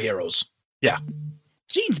superheroes. Yeah.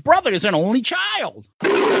 Gene's brother is an only child.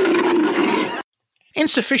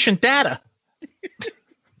 Insufficient data.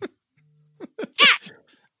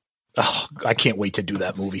 Oh, I can't wait to do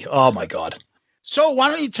that movie. Oh my God. So why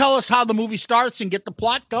don't you tell us how the movie starts and get the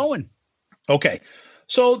plot going? Okay.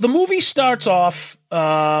 So the movie starts off,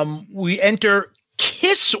 we enter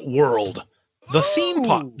Kiss World, the theme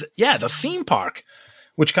park. Yeah, the theme park,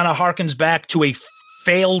 which kind of harkens back to a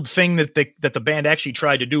failed thing that the band actually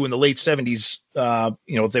tried to do in the late 70s.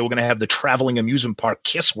 If they were going to have the traveling amusement park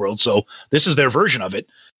Kiss World. So this is their version of it.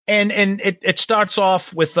 And it starts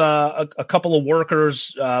off with a couple of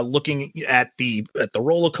workers looking at the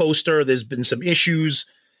roller coaster. There's been some issues.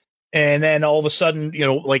 And then all of a sudden,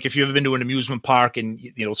 like if you've ever been to an amusement park and,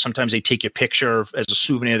 sometimes they take your picture as a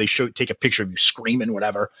souvenir, they take a picture of you screaming,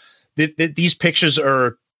 whatever. These pictures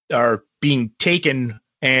are being taken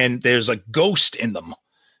and there's a ghost in them.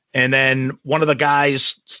 And then one of the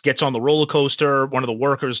guys gets on the roller coaster. One of the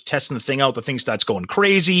workers testing the thing out. The thing starts going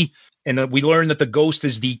crazy. And then we learn that the ghost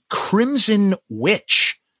is the Crimson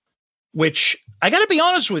Witch, which I got to be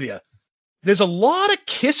honest with you. There's a lot of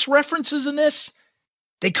Kiss references in this.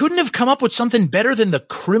 They couldn't have come up with something better than the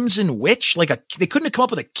Crimson Witch. They couldn't have come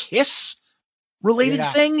up with a Kiss related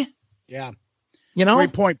thing. Yeah.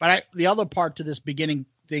 Great point. But the other part to this beginning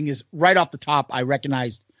thing is right off the top, I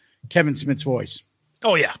recognized Kevin Smith's voice.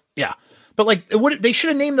 Oh yeah. Yeah. But they should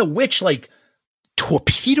have named the witch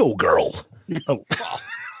Torpedo Girl. Oh.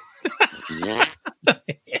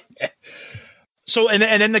 So and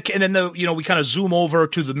then we kind of zoom over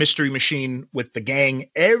to the mystery machine with the gang.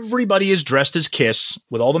 Everybody is dressed as Kiss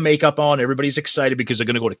with all the makeup on. Everybody's excited because they're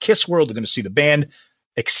going to go to Kiss World. They're going to see the band,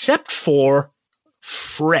 except for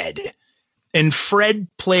Fred. And Fred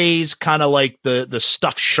plays kind of like the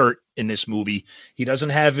stuffed shirt in this movie. He doesn't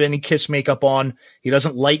have any Kiss makeup on. He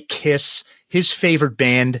doesn't like Kiss. His favorite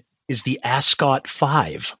band is the Ascot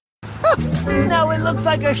 5. Now it looks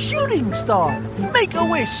like a shooting star. Make a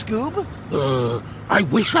wish, Scoob. I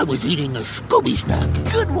wish I was eating a Scooby snack.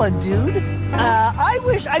 Good one, dude. I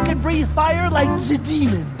wish I could breathe fire like the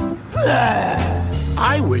demon.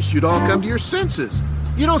 I wish you'd all come to your senses.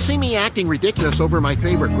 You don't see me acting ridiculous over my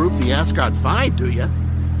favorite group, the Ascot 5, do you?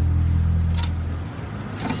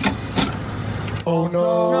 Oh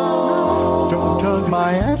no, don't tug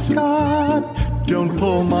my ascot. Don't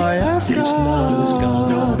pull my ascot. It's not as gone.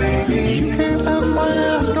 No, baby. You can't have my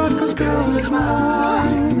ascot, cause girl, it's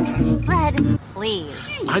mine. Fred,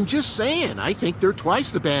 please. I'm just saying, I think they're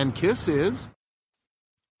twice the band Kiss is.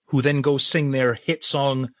 Who then go sing their hit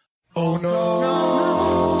song, Oh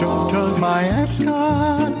no, don't tug my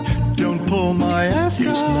ascot. Don't pull my ascot.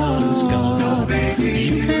 It's not as gone. No, baby.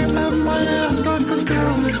 You can't have my ascot, cause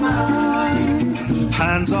girl, it's mine.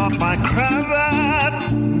 Hands off my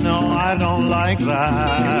cravat. No, I don't like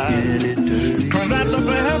that. Cravats are for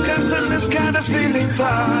Hellcats and this cat is feeling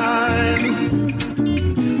fine.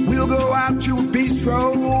 We'll go out to a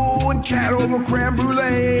bistro and chat over creme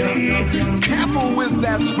brulee. Careful with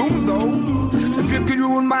that spoon, though. A drip could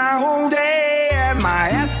ruin my whole day. And my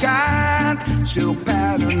ascot, silk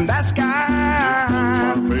patterned ascot.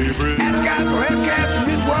 Ascot for Hellcats, and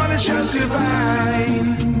this one is just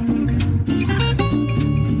divine.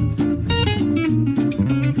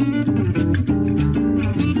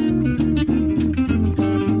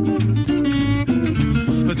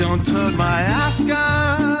 Don't tug my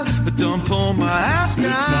ascot, but don't pull my ascot.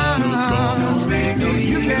 It's not as gone. No,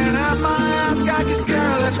 you can't have my ascot, cause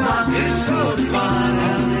girl, it's mine. It's so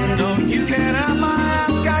divine. No, you can't have my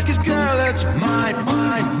ascot, cause girl, it's mine,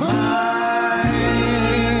 mine, mine.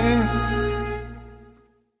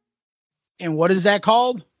 And what is that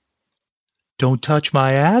called? Don't touch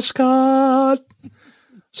my ascot.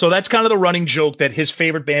 So that's kind of the running joke that his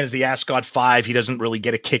favorite band is the Ascot 5. He doesn't really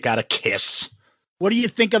get a kick out of Kiss. What do you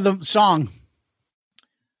think of the song?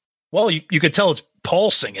 Well, you could tell it's Paul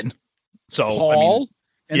singing. So Paul,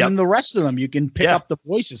 then the rest of them, you can pick up the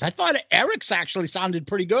voices. I thought Eric's actually sounded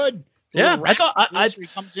pretty good. I thought he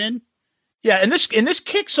comes in. Yeah, and this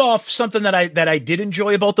kicks off something that I did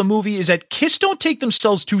enjoy about the movie is that Kiss don't take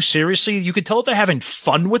themselves too seriously. You can tell that they're having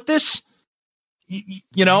fun with this.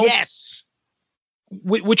 You know? Yes.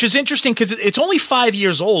 Which is interesting because it's only 5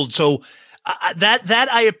 years old. So that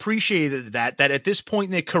I appreciated that at this point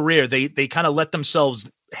in their career, they kind of let themselves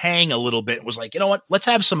hang a little bit. It was like, you know what, let's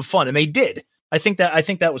have some fun. And they did. I think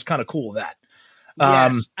that was kind of cool. That.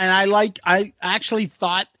 Yes. And I actually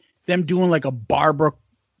thought them doing like a Barbara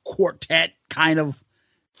quartet kind of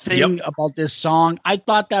thing about this song. I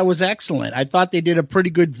thought that was excellent. I thought they did a pretty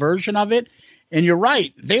good version of it. And you're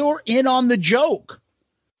right. They were in on the joke.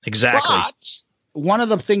 Exactly. But one of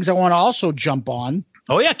the things I want to also jump on.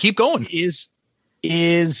 Oh yeah, keep going. Is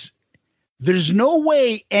there's no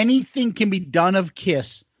way anything can be done of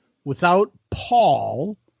Kiss without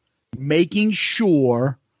Paul making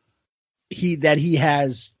sure that he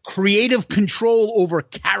has creative control over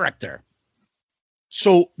character.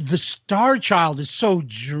 So the Star Child is so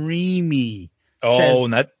dreamy. Oh,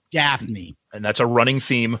 and Daphne. And that's a running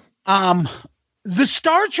theme. The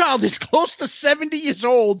Star Child is close to 70 years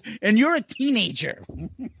old, and you're a teenager.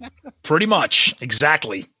 Pretty much.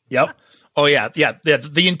 Exactly. Yep. Oh, yeah. Yeah.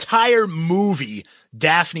 The entire movie,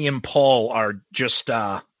 Daphne and Paul are just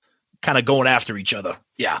kind of going after each other.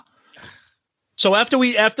 Yeah. So after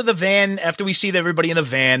we see everybody in the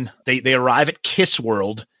van, they arrive at Kiss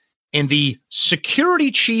World, and the security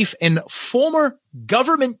chief and former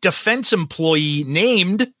government defense employee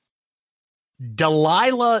named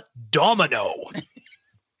Delilah Domino.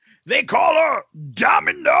 They call her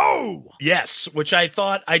Domino. Yes, which I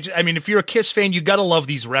thought, I mean, if you're a Kiss fan, you got to love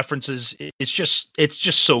these references. It's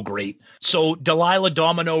just so great. So Delilah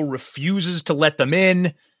Domino refuses to let them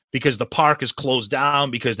in because the park is closed down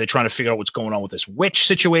because they're trying to figure out what's going on with this witch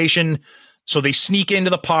situation. So they sneak into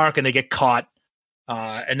the park and they get caught.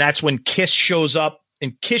 And that's when Kiss shows up,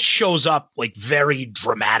 and Kiss shows up like very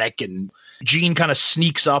dramatic, and Gene kind of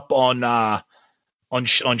sneaks up on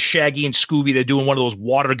Shaggy and Scooby. They're doing one of those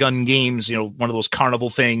water gun games, one of those carnival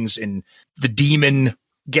things, and the demon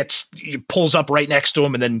pulls up right next to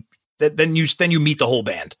him, and then you meet the whole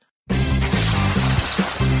band.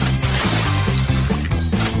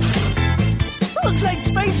 Looks like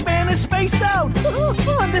Spaceman is spaced out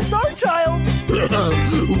on the Star Child.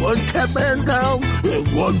 One Catman down,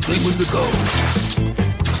 and one thing to go.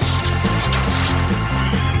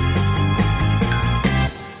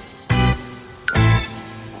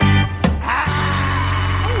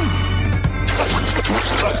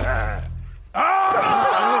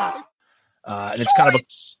 And it's kind of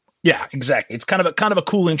exactly. It's kind of a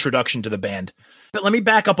cool introduction to the band. But let me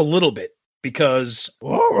back up a little bit because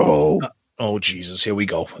oh Jesus, here we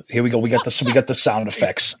go. We got the sound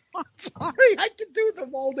effects. I'm sorry, I can do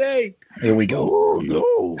them all day. Here we go. Oh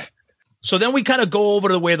no. So then we kind of go over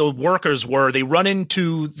to where the workers were. They run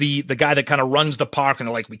into the guy that kind of runs the park, and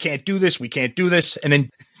they're like, we can't do this. And then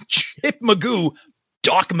Chip Magoo,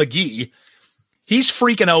 Doc McGee, he's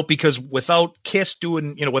freaking out because without Kiss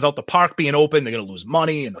without the park being open, they're going to lose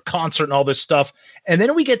money and the concert and all this stuff. And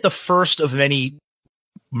then we get the first of many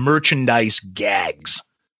merchandise gags.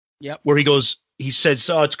 Yep. Where he says,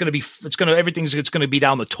 oh, it's going to be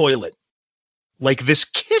down the toilet. Like this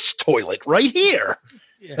Kiss toilet right here.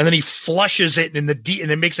 Yeah. And then he flushes it and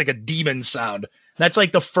it makes like a demon sound. That's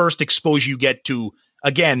like the first exposure you get to,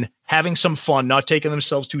 again, having some fun, not taking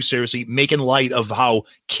themselves too seriously, making light of how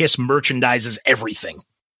Kiss merchandises everything.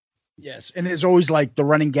 Yes. And there's always like the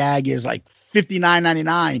running gag is like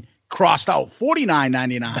 $59.99 crossed out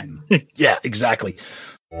 $49.99. Yeah, exactly.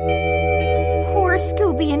 Poor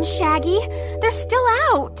Scooby and Shaggy. They're still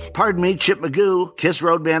out. Pardon me, Chip Magoo, Kiss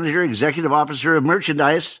Road Manager, Executive Officer of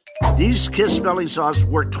Merchandise. These Kiss smelling salts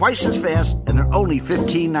work twice as fast, and they're only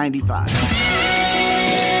 $15.95.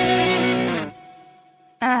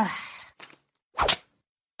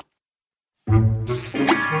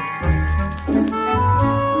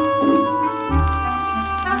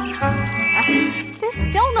 They're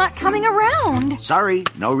still not coming around. Sorry,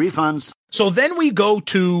 no refunds. So then we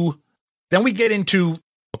get into,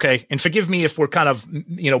 okay, and forgive me if we're kind of,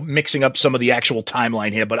 mixing up some of the actual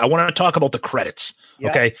timeline here, but I want to talk about the credits,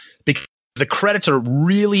 okay? Because the credits are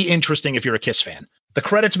really interesting if you're a Kiss fan. The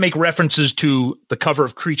credits make references to the cover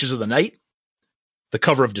of Creatures of the Night, the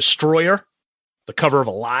cover of Destroyer, the cover of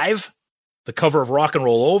Alive, the cover of Rock and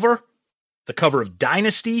Roll Over, the cover of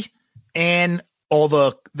Dynasty, and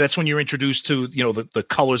that's when you're introduced to, the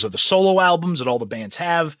colors of the solo albums that all the bands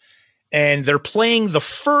have. And they're playing the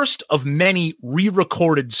first of many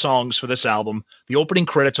re-recorded songs for this album. The opening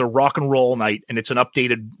credits are Rock and Roll Night, and it's an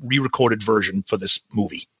updated, re-recorded version for this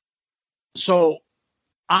movie. So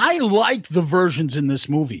I like the versions in this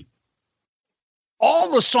movie.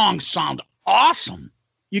 All the songs sound awesome.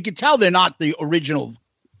 You can tell they're not the original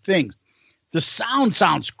things. The sound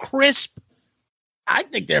sounds crisp. I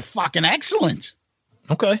think they're fucking excellent.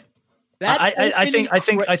 Okay. I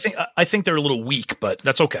think they're a little weak, but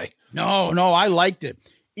that's okay. No, I liked it.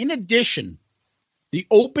 In addition, the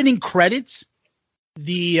opening credits,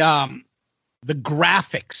 the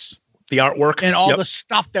graphics, the artwork, and all the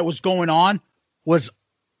stuff that was going on was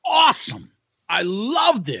awesome. I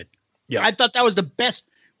loved it. Yeah, I thought that was the best.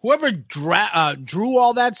 Whoever drew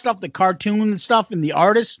all that stuff, the cartoon and stuff, and the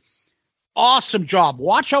artist, awesome job.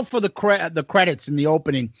 Watch out for the credits in the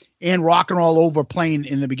opening and Rock and Roll Over playing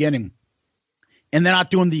in the beginning. And they're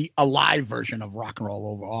not doing a live version of Rock and Roll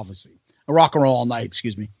Over, obviously. Rock and Roll All Night,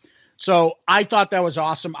 excuse me. So I thought that was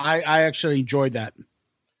awesome. I actually enjoyed that.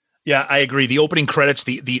 Yeah, I agree. The opening credits,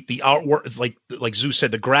 the artwork, like Zeus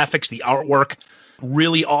said, the graphics, the artwork,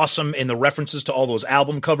 really awesome, and the references to all those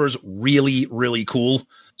album covers, really, really cool.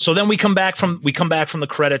 So then we come back from the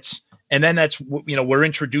credits, and then that's, we're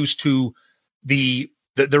introduced to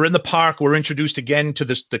they're in the park. We're introduced again to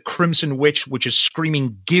the Crimson Witch, which is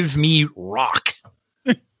screaming, "Give me rock."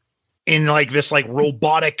 In this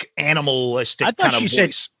robotic animalistic kind of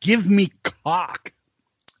voice. Said, "Give me cock."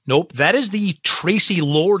 Nope, that is the Tracy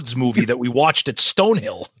Lords movie that we watched at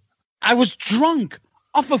Stonehill. I was drunk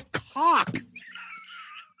off of cock.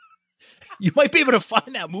 You might be able to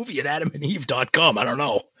find that movie at adamandeve.com. I don't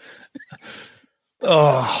know.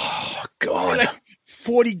 Oh God!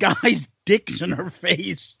 40 guys' dicks in her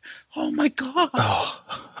face. Oh my God! Oh.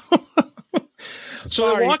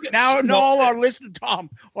 So all our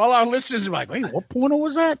listeners are like, "Wait, what porno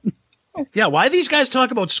was that?" Yeah, why do these guys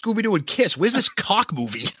talk about Scooby-Doo and Kiss? Where's this cock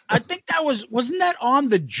movie? I think wasn't that on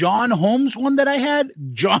the John Holmes one that I had?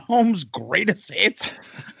 John Holmes' Greatest Hits,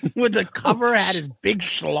 with the cover had his big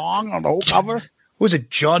schlong on the whole cover. Was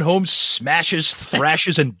it John Holmes Smashes,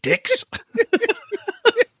 Thrashes, and Dicks?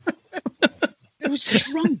 It was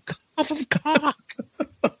drunk off of cock.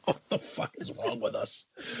 What the fuck is wrong with us?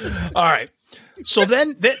 All right. So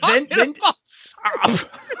then I'm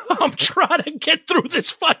trying to get through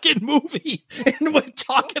this fucking movie, and we're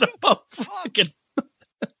talking about fucking.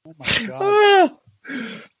 Oh my God.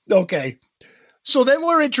 Okay. So then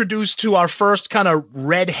we're introduced to our first kind of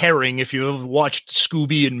red herring. If you've watched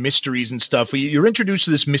Scooby and Mysteries and stuff, you're introduced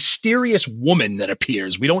to this mysterious woman that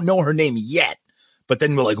appears. We don't know her name yet, but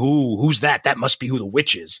then we're like, "Ooh, who's that? That must be who the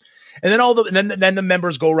witch is." And then then the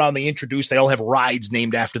members go around. They introduce. They all have rides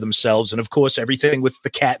named after themselves, and of course, everything with the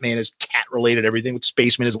Catman is cat related. Everything with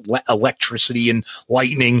Spaceman is electricity and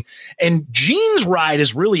lightning. And Gene's ride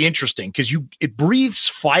is really interesting because it breathes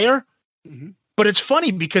fire. Mm-hmm. But it's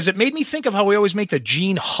funny because it made me think of how we always make the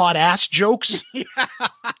Gene hot ass jokes. Yeah.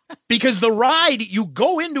 Because the ride, you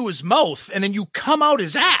go into his mouth and then you come out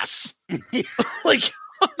his ass. Like.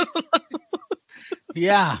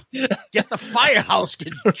 Yeah. Get the firehouse.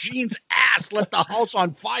 Get Gene's ass. Let the house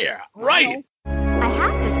on fire. Right. I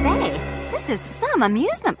have to say, this is some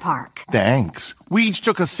amusement park. Thanks. We each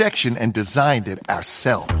took a section and designed it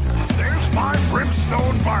ourselves. There's my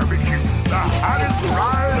Brimstone Barbecue, the hottest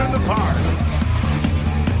ride in the park.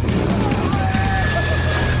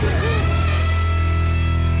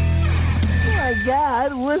 My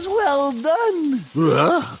God, was well done.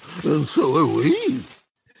 And so are we.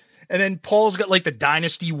 And then Paul's got the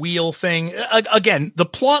Dynasty wheel thing. Again, the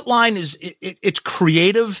plot line is it's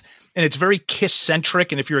creative and it's very Kiss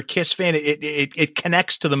centric. And if you're a Kiss fan, it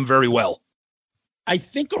connects to them very well. I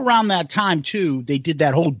think around that time too, they did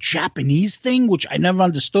that whole Japanese thing, which I never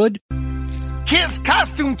understood. Kiss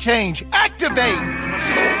costume change, activate.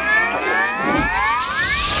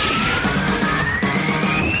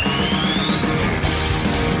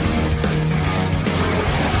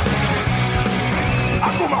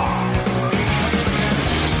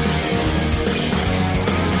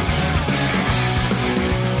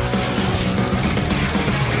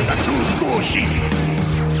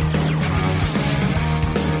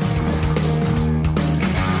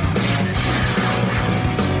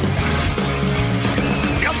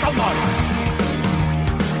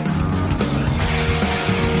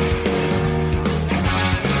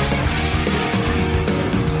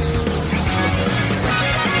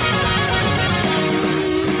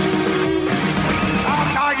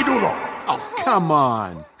 Oh, come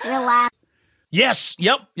on. Relax. Yes.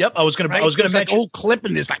 Yep. I was gonna Right? I was gonna There's, like, mention old clip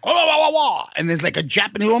in this, like wah, wah, wah, wah, and there's like a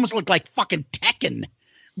Japanese, almost look like fucking Tekken.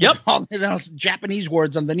 Yep. With all those Japanese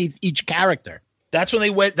words underneath each character. That's when they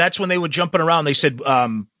were jumping around. They said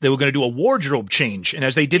they were going to do a wardrobe change. And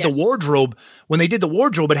as they did the wardrobe, when they did the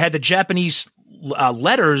wardrobe, it had the Japanese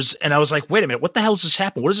letters. And I was like, wait a minute, what the hell does this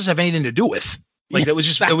happen? What does this have anything to do with? Like, that was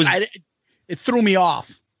just, it threw me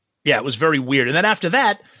off. Yeah, it was very weird. And then after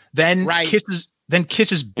that,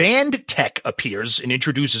 Kiss's band tech appears and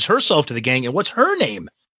introduces herself to the gang. And what's her name?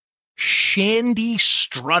 Shandy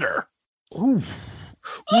Strutter. Ooh.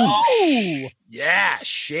 Ooh. Yeah,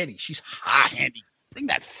 Shandy. She's hot. Shandy, bring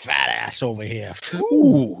that fat ass over here.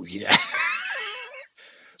 Ooh, yeah.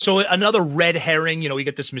 So another red herring, you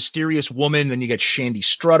get this mysterious woman, then you get Shandy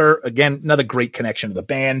Strutter. Again, another great connection to the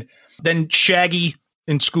band. Then Shaggy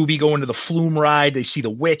and Scooby go into the flume ride. They see the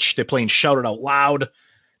witch. They're playing Shout It Out Loud.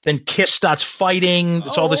 Then Kiss starts fighting.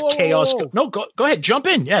 It's all this chaos. No, go ahead. Jump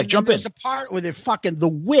in. Yeah, jump in. There's a part where they're fucking the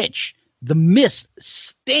witch. The mist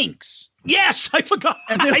stinks. Yes, I forgot.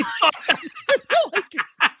 And then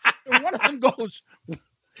one of them goes,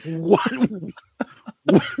 "What?"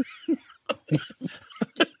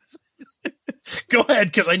 Go ahead,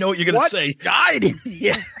 because I know what you're going to say. Died in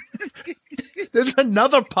here? There's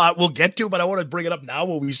another part we'll get to, but I want to bring it up now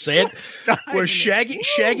when we say it, where Shaggy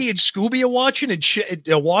and Scooby are watching and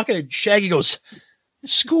walking, and Shaggy goes,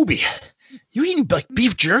 "Scooby, you eating like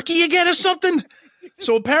beef jerky again or something?"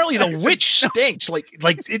 So apparently the witch stinks.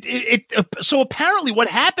 So apparently what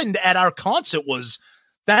happened at our concert was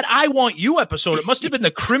that I Want You episode. It must have been the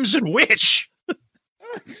Crimson Witch.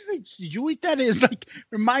 Did you eat that? It's like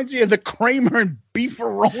reminds me of the Kramer and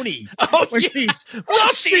Beefaroni. Oh, yeah.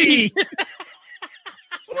 Rusty.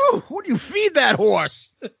 Who do you feed that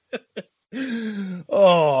horse?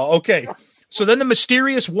 Oh, okay. So then the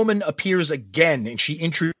mysterious woman appears again, and she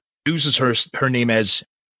introduces her name as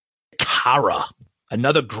Chikara.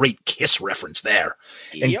 Another great Kiss reference there.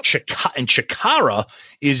 And Chikara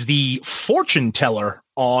is the fortune teller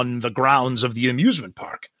on the grounds of the amusement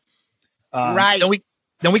park. Right.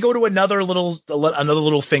 Then we go to another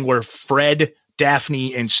little thing where Fred,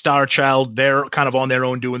 Daphne, and Starchild, they're kind of on their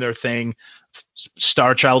own doing their thing.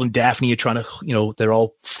 Starchild and Daphne are trying to, they're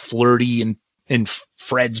all flirty and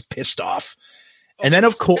Fred's pissed off. And then,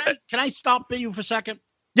 of course, can I stop you for a second?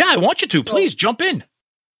 Yeah, I want you to. Please jump in.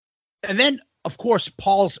 And then, of course,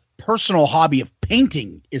 Paul's personal hobby of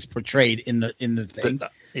painting is portrayed in the thing.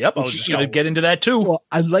 Yep, I was just going to get into that too. Well,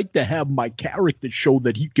 I like to have my character show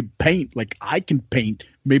that he can paint like I can paint.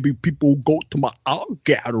 Maybe people will go to my art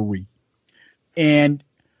gallery. And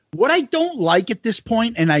what I don't like at this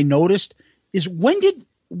point, and I noticed, is when did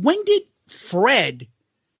Fred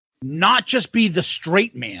not just be the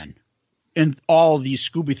straight man in all of these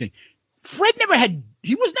Scooby things? Fred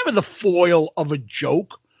he was never the foil of a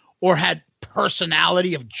joke or had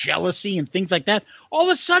personality of jealousy and things like that. All of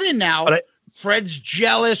a sudden now, Fred's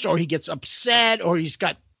jealous or he gets upset or I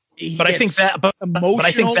think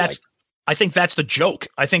that's the joke.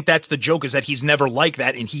 I think that's the joke is that he's never like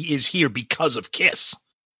that and he is here because of Kiss.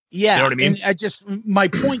 Yeah. You know what I mean? And my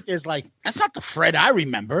point is that's not the Fred I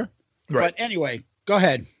remember. Right. But anyway, go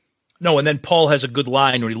ahead. No. And then Paul has a good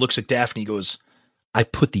line where he looks at Daphne, he goes, "I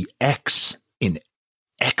put the X in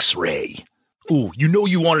X-ray." Ooh,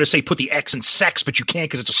 you wanted to say put the X in sex, but you can't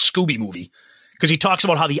because it's a Scooby movie. Because he talks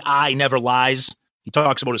about how the eye never lies. He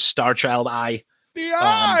talks about his Starchild eye. The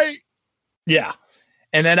eye. Yeah.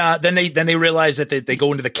 And then they realize that they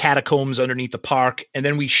go into the catacombs underneath the park. And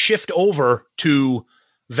then we shift over to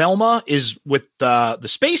Velma is with the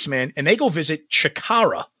spaceman and they go visit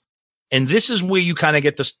Chikara. And this is where you kind of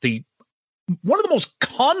get the one of the most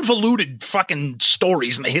convoluted fucking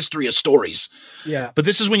stories in the history of stories. Yeah. But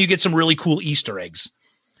this is when you get some really cool Easter eggs.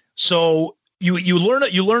 So you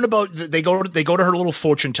learn about they go to her little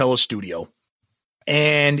fortune teller studio,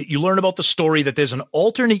 and you learn about the story that there's an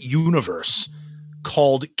alternate universe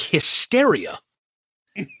called Kissteria,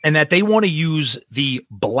 and that they want to use the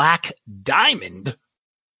Black Diamond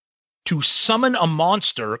to summon a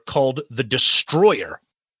monster called the Destroyer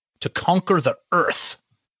to conquer the Earth.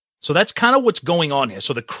 So that's kind of what's going on here.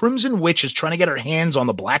 So the Crimson Witch is trying to get her hands on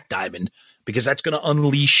the Black Diamond because that's going to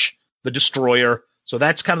unleash the Destroyer. So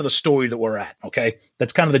that's kind of the story that we're at. Okay.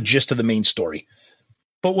 That's kind of the gist of the main story.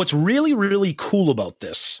 But what's really, really cool about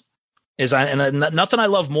this is nothing I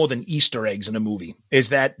love more than Easter eggs in a movie is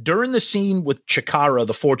that during the scene with Chikara,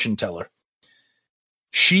 the fortune teller,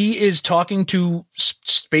 she is talking to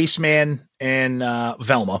Spaceman and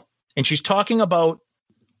Velma, and she's talking about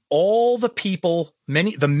all the people,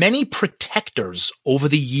 the many protectors over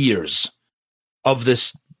the years of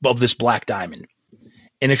this Black Diamond.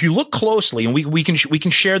 And if you look closely, and we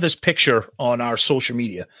can share this picture on our social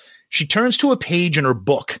media, she turns to a page in her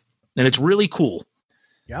book, and it's really cool.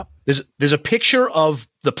 Yep. There's a picture of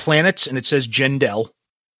the planets, and it says Jendel,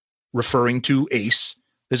 referring to Ace.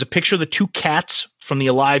 There's a picture of the two cats from the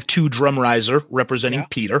Alive 2 drum riser representing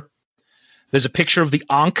Peter. There's a picture of the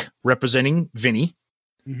Ankh representing Vinny.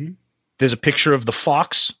 Mm-hmm. There's a picture of the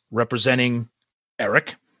fox representing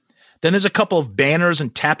Eric. Then there's a couple of banners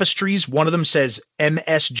and tapestries. One of them says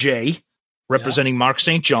MSJ representing Mark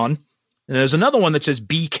St. John. And there's another one that says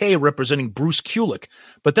BK representing Bruce Kulick.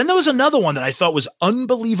 But then there was another one that I thought was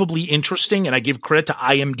unbelievably interesting, and I give credit to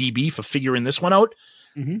IMDb for figuring this one out.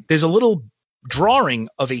 Mm-hmm. There's a little drawing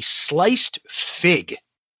of a sliced fig,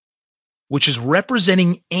 which is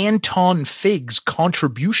representing Anton Fig's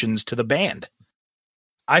contributions to the band.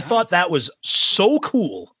 I thought that was so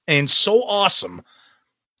cool and so awesome.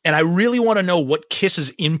 And I really want to know what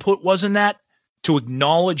Kiss's input was in that, to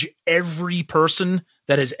acknowledge every person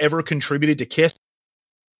that has ever contributed to Kiss.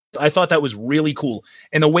 I thought that was really cool.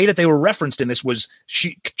 And the way that they were referenced in this was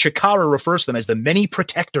Chikara refers to them as the many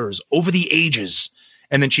protectors over the ages.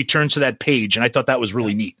 And then she turns to that page, and I thought that was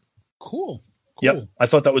really neat. Cool. Yep. I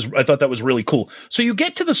thought that was really cool. So you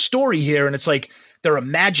get to the story here, and it's like there are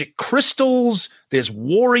magic crystals. There's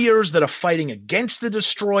warriors that are fighting against the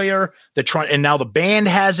destroyer. And now the band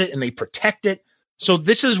has it, and they protect it. So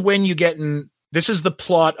this is when you get in. This is the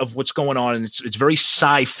plot of what's going on, and it's very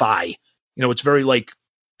sci-fi. You know, it's very like,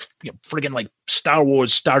 friggin' like Star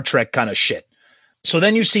Wars, Star Trek kind of shit. So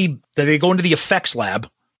then you see that they go into the effects lab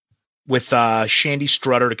with Shandy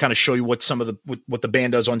Strutter to kind of show you what what the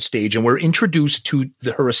band does on stage, and we're introduced to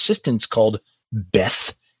her assistants called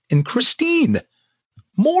Beth and Christine.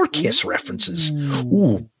 More Kiss references.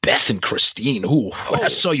 Ooh, Beth and Christine. Ooh, I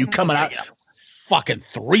saw you coming out. Fucking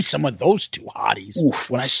threesome with those two hotties. Oof,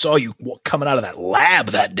 when I saw you coming out of that lab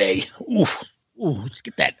that day. Oof. Ooh,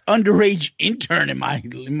 get that underage intern in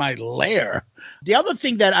my lair. The other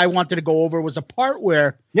thing that I wanted to go over was a part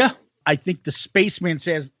where I think the spaceman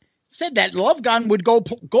said that Love Gun would go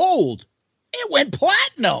gold. It went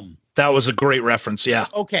platinum. That was a great reference, yeah.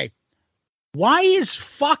 Okay. Why is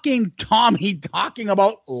fucking Tommy talking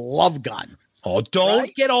about Love Gun? Oh,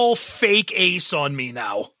 don't get all fake Ace on me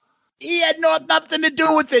now. He had nothing to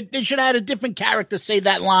do with it. They should have had a different character say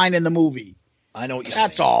that line in the movie. I know what you're saying.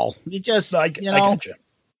 That's all. You just, I gotcha.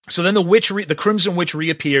 So then the Crimson Witch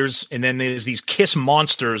reappears, and then there's these Kiss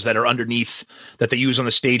monsters that are underneath that they use on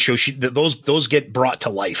the stage show. Those get brought to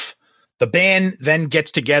life. The band then gets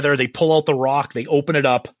together. They pull out the rock. They open it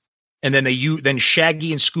up, and then then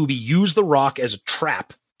Shaggy and Scooby use the rock as a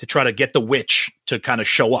trap to try to get the witch to kind of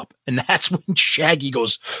show up. And that's when Shaggy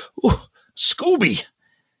goes, "Ooh, Scooby.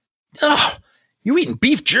 Oh, you eating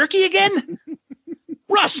beef jerky again?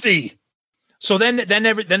 Rusty." So then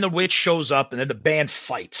the witch shows up, and then the band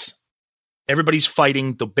fights. Everybody's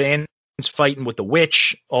fighting. The band's fighting with the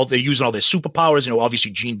witch. They're using all their superpowers. You know,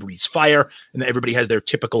 obviously Gene breathes fire, and then everybody has their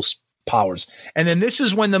typical powers. And then this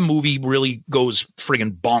is when the movie really goes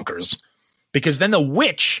friggin' bonkers, because then the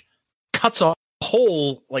witch cuts a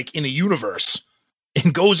hole like in the universe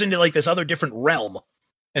and goes into like this other different realm.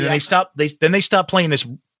 And then they stop playing this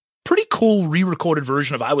pretty cool re-recorded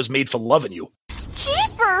version of I Was Made for Loving You.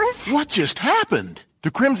 Jeepers! What just happened?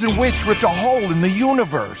 The Crimson Witch ripped a hole in the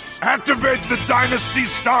universe. Activate the Dynasty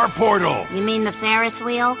Star Portal. You mean the Ferris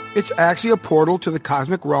wheel? It's actually a portal to the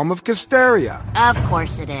cosmic realm of Casteria. Of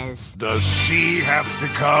course it is. Does she have to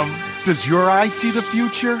come? Does your eye see the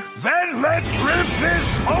future? Then let's rip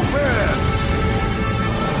this open!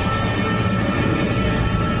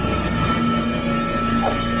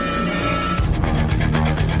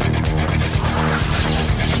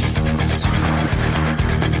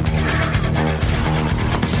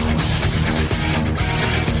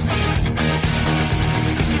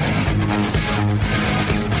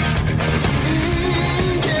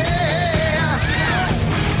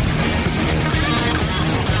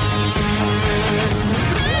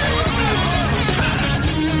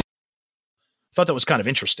 Thought that was kind of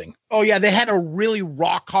interesting. Oh, yeah. They had to really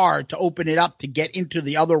rock hard to open it up to get into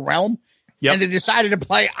the other realm. Yep. And they decided to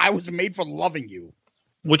play I Was Made for Loving You.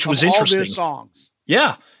 Which was interesting. All their songs.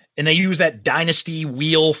 Yeah. And they use that Dynasty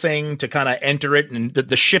wheel thing to kind of enter it. And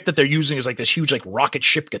the ship that they're using is like this huge like rocket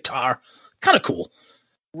ship guitar. Kind of cool.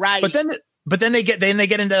 Right. But then they get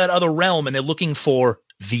into that other realm, and they're looking for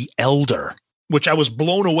the Elder, which I was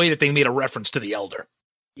blown away that they made a reference to the Elder.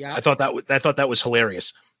 Yeah. I thought that was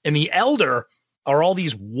hilarious. And the Elder are all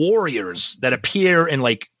these warriors that appear in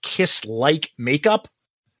like Kiss-like makeup.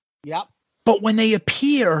 Yep. But when they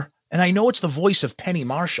appear, and I know it's the voice of Penny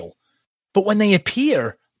Marshall, but when they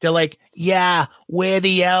appear, They're like, yeah, we're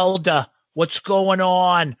the elder. What's going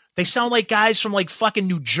on? They sound like guys from like fucking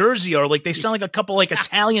New Jersey, or like they sound like a couple like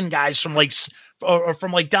Italian guys from like or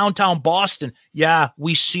from like downtown Boston. Yeah,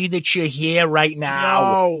 we see that you're here right now.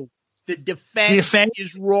 No, the defense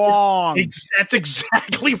is wrong. That's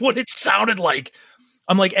exactly what it sounded like.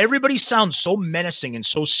 I'm like, everybody sounds so menacing and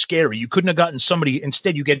so scary. You couldn't have gotten somebody.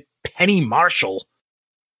 Instead, you get Penny Marshall.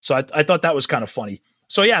 So I thought that was kind of funny.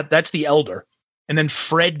 So yeah, that's the elder. And then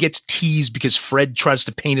Fred gets teased because Fred tries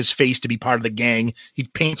to paint his face to be part of the gang. He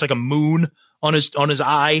paints like a moon on his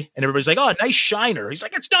eye, and everybody's like, "Oh, nice shiner." He's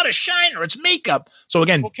like, "It's not a shiner, it's makeup." So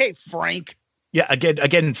again, okay, Frank. Yeah,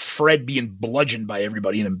 again, Fred being bludgeoned by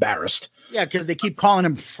everybody and embarrassed. Yeah, because they keep calling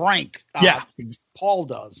him Frank. Yeah, Paul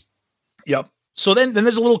does. Yep. So then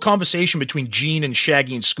there's a little conversation between Gene and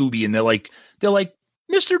Shaggy and Scooby, and they're like,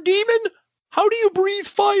 "Mr. Demon, how do you breathe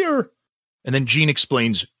fire?" And then Gene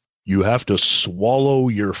explains, "You have to swallow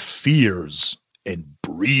your fears and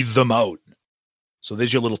breathe them out." So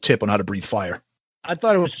there's your little tip on how to breathe fire. I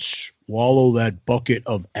thought it was swallow that bucket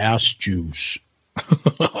of ass juice.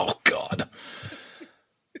 Oh, God.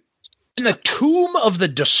 And the tomb of the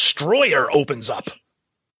Destroyer opens up.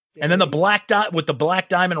 And then the black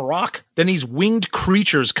diamond rock, then these winged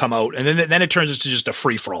creatures come out, and then it turns into just a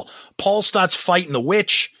free-for-all. Paul starts fighting the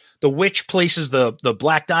witch. The witch places the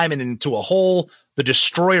black diamond into a hole. The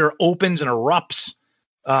Destroyer opens and erupts.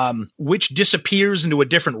 Witch disappears into a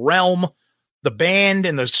different realm. The band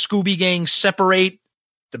and the Scooby gang separate.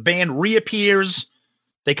 The band reappears.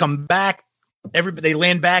 They come back. They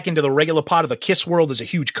land back into the regular part of the Kiss world. There's a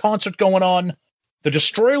huge concert going on. The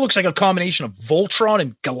Destroyer looks like a combination of Voltron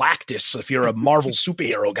and Galactus, if you're a Marvel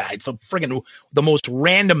superhero guy. It's the most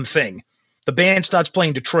random thing. The band starts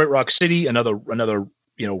playing Detroit Rock City, another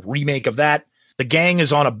remake of that. The gang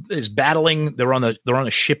is battling. They're on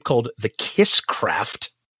a ship called the Kiss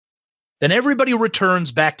Craft. Then everybody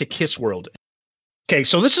returns back to Kiss World. Okay,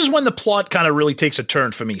 so this is when the plot kind of really takes a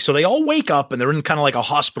turn for me. So they all wake up and they're in kind of like a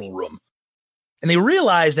hospital room. And they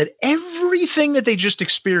realize that everything that they just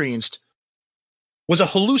experienced was a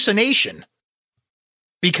hallucination.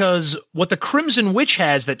 Because what the Crimson Witch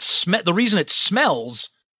has the reason it smells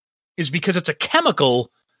is because it's a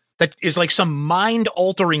chemical that is like some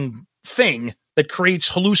mind-altering thing that creates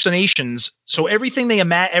hallucinations. So everything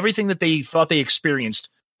that they thought they experienced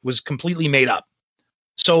was completely made up.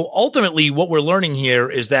 So ultimately, what we're learning here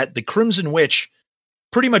is that the Crimson Witch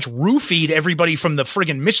pretty much roofied everybody from the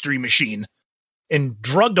friggin' Mystery Machine and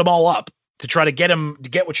drugged them all up to try to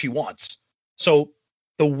get what she wants. So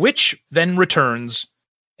the witch then returns,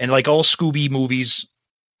 and like all Scooby movies,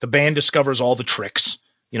 the band discovers all the tricks.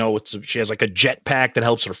 You know, she has like a jetpack that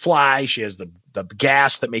helps her fly. She has the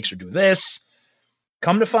gas that makes her do this.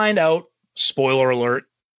 Come to find out, spoiler alert,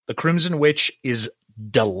 the Crimson Witch is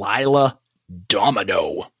Delilah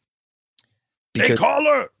Domino. They call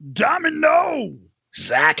her Domino.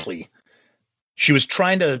 Exactly. She was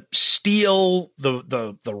trying to steal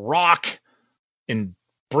the rock and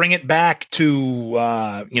bring it back to,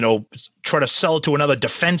 try to sell it to another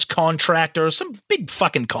defense contractor. Some big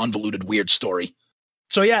fucking convoluted weird story.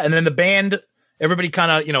 So yeah, and then the band, everybody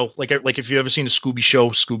kind of, like if you've ever seen a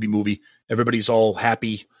Scooby movie, everybody's all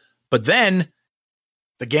happy. But then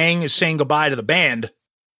the gang is saying goodbye to the band.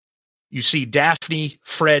 You see Daphne,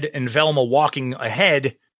 Fred, and Velma walking ahead.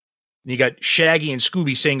 And you got Shaggy and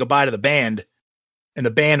Scooby saying goodbye to the band. And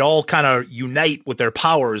the band all kind of unite with their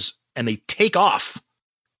powers and they take off.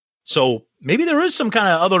 So maybe there is some kind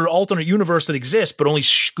of other alternate universe that exists, but only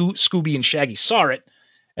Scooby and Shaggy saw it.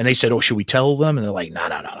 And they said, "Oh, should we tell them?" And they're like,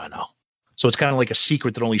 no. So it's kind of like a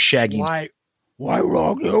secret that only Shaggy. Why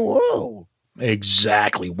rock the world?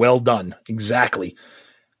 Exactly. Well done. Exactly.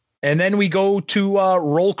 And then we go to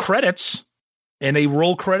roll credits, and they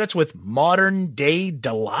roll credits with modern day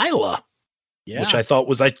Delilah. Yeah. Which I thought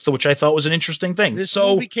was an interesting thing. This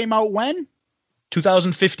movie came out when?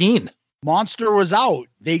 2015. Monster was out.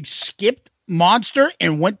 They skipped Monster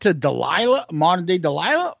and went to Delilah, modern day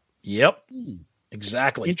Delilah. Yep.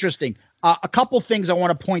 Exactly. Interesting. A couple things I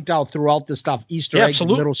want to point out throughout this stuff. Easter eggs,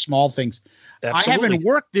 and little small things. Absolutely. I haven't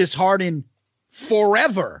worked this hard in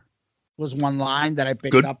forever was one line that I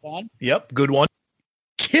picked up on. Yep. Good one.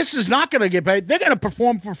 Kiss is not going to get paid. They're going to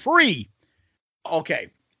perform for free.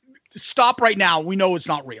 Okay. Stop right now. We know it's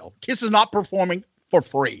not real. Kiss is not performing for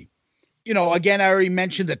free. Again, I already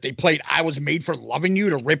mentioned that they played I Was Made for Loving You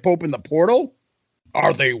to rip open the portal.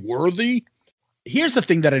 Are they worthy? Here's the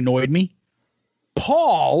thing that annoyed me.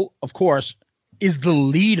 Paul, of course, is the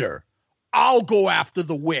leader. I'll go after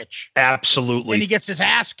the witch. Absolutely. And he gets his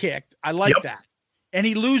ass kicked. I like that. And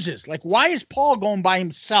he loses. Like, why is Paul going by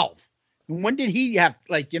himself? When did he have,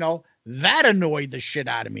 like, that annoyed the shit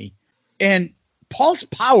out of me. And Paul's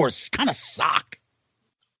powers kind of suck.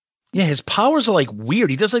 Yeah, his powers are like weird.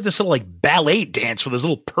 He does like this little like ballet dance with his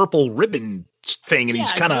little purple ribbon thing, and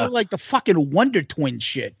he's kind of like the fucking Wonder Twin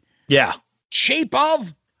shit. Yeah. Shape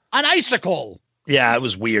of an icicle. Yeah, it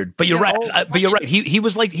was weird. But you're right. But you're right. He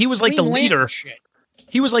was like the leader. Shit.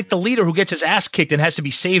 He was like the leader who gets his ass kicked and has to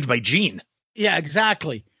be saved by Gene. Yeah,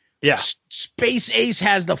 exactly. Yeah. Space Ace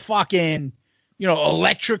has the fucking,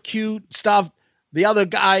 electrocute stuff. The other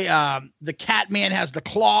guy, the Cat Man, has the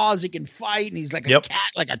claws. He can fight, and he's like a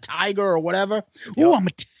cat, like a tiger or whatever. Ooh, I'm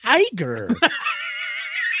a tiger.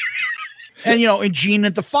 And, and Gene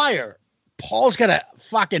at the fire. Paul's got a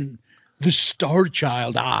fucking the Star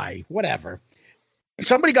Child eye, whatever.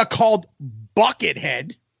 Somebody got called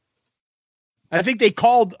Buckethead. I think they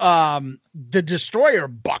called the Destroyer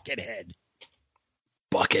Buckethead.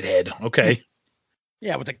 Buckethead. Okay.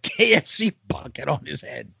 Yeah, with a KFC bucket on his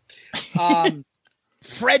head.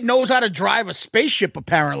 Fred knows how to drive a spaceship,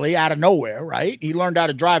 apparently, out of nowhere, right? He learned how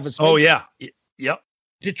to drive a spaceship. Oh, yeah. Yep.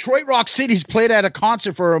 Detroit Rock City's played at a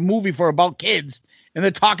concert for a movie for about kids, and they're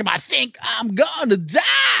talking about, I think I'm gonna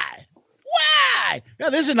die. Why? Yeah,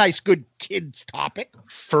 this is a nice, good kids topic.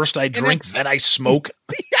 First I drink, then I smoke.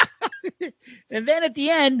 Yeah. And then at the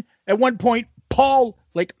end, at one point, Paul,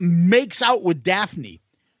 makes out with Daphne.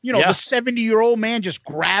 The 70-year-old man just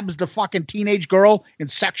grabs the fucking teenage girl and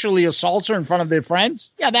sexually assaults her in front of their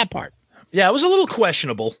friends. Yeah, that part. Yeah, it was a little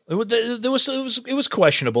questionable. It was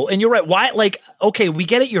questionable. And you're right. Why? Okay, we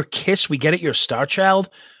get it. Your Kiss, we get it. Your Star Child,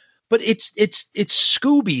 but it's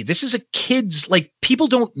Scooby. This is a kid's. People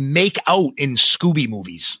don't make out in Scooby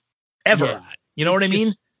movies ever. Yeah, you know what I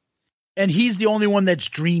mean? And he's the only one that's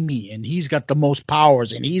dreamy, and he's got the most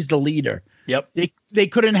powers, and he's the leader. Yep. They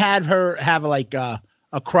couldn't have her have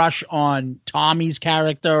a crush on Tommy's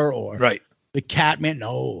character or the Catman.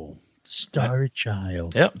 No, Star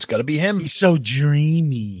Child. Yeah, it's got to be him. He's so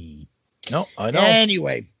dreamy. No, I know.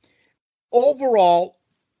 Anyway, overall,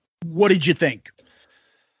 what did you think?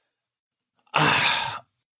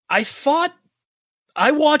 I thought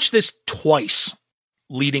I watched this twice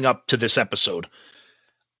leading up to this episode.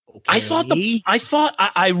 Okay.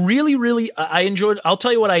 I really I enjoyed. I'll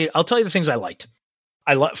tell you the things I liked.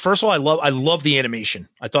 First of all, I love the animation.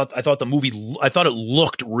 I thought the movie, I thought it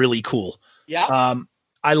looked really cool. Yeah.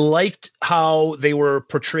 I liked how they were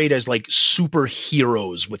portrayed as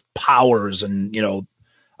superheroes with powers, and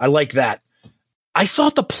I like that. I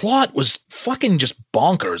thought the plot was fucking just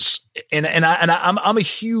bonkers, and I'm a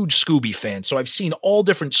huge Scooby fan, so I've seen all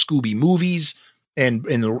different Scooby movies and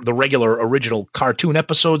in the regular original cartoon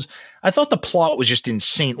episodes. I thought the plot was just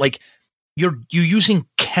insane. You're using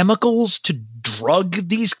chemicals to drug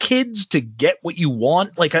these kids to get what you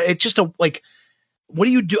want. It's just what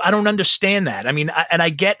do you do? I don't understand that. I mean, I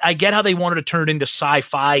get how they wanted to turn it into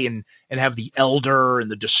sci-fi and have the Elder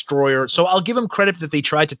and the Destroyer. So I'll give them credit that they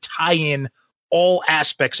tried to tie in all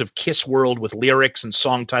aspects of Kiss World with lyrics and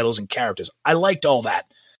song titles and characters. I liked all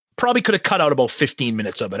that. Probably could have cut out about 15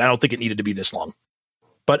 minutes of it. I don't think it needed to be this long,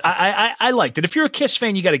 but I liked it. If you're a Kiss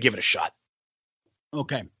fan, you got to give it a shot.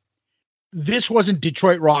 Okay. This wasn't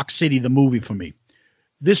Detroit Rock City, the movie, for me.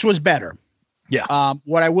 This was better. Yeah.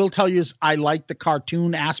 What I will tell you is I like the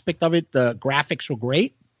cartoon aspect of it. The graphics were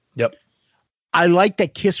great. Yep. I like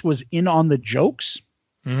that Kiss was in on the jokes.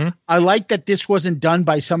 Mm-hmm. I like that this wasn't done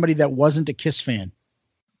by somebody that wasn't a Kiss fan.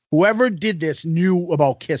 Whoever did this knew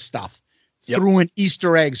about Kiss stuff. Yep. Threw in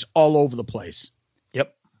Easter eggs all over the place.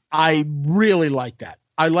 Yep. I really like that.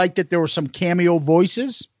 I like that there were some cameo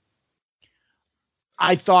voices.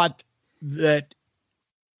 I thought that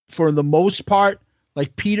for the most part,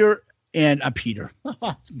 Peter and Peter.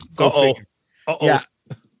 Go figure. Yeah.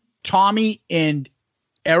 Tommy and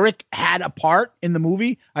Eric had a part in the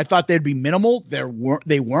movie. I thought they'd be minimal. They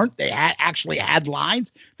weren't. They actually had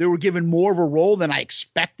lines. They were given more of a role than I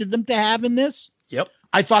expected them to have in this. Yep.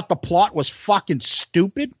 I thought the plot was fucking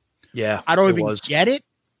stupid. Yeah. I don't even get it.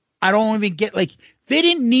 I don't even get they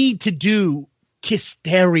didn't need to do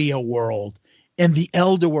Kissteria World and the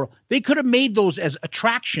Elder World. They could have made those as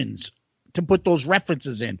attractions to put those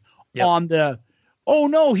references in on the, oh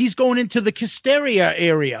no, he's going into the Kissteria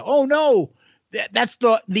area. Oh no, that's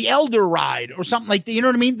the Elder ride or something like that. You know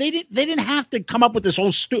what I mean? They didn't have to come up with this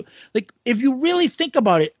whole if you really think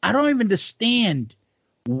about it, I don't even understand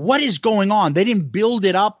what is going on. They didn't build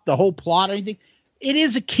it up, the whole plot or anything. It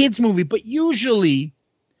is a kid's movie, but usually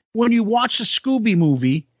when you watch a Scooby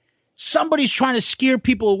movie, somebody's trying to scare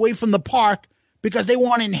people away from the park because they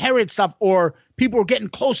want to inherit stuff, or people are getting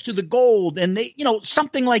close to the gold and they,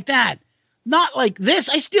 something like that. not like this.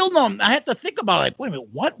 I still know. I have to think about it. Like, wait a minute,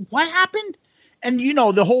 what happened? And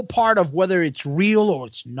the whole part of whether it's real or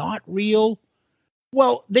it's not real.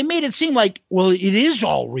 Well, they made it seem like, well, it is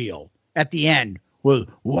all real at the end. Well,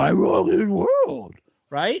 why rule this world?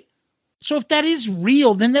 Right? So if that is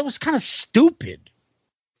real, then that was kind of stupid.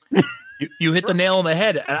 You hit the nail on the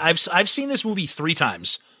head. I've seen this movie 3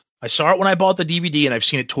 times. I saw it when I bought the DVD, and I've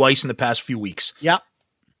seen it twice in the past few weeks. Yeah.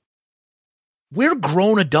 We're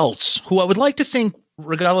grown adults who I would like to think,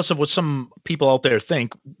 regardless of what some people out there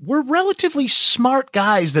think, we're relatively smart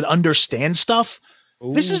guys that understand stuff.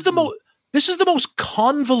 Ooh. This is the most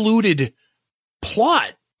convoluted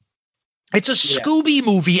plot. It's a Scooby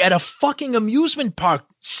movie at a fucking amusement park.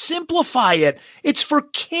 Simplify it. It's for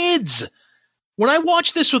kids. When I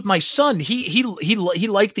watched this with my son, he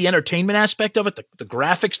liked the entertainment aspect of it, the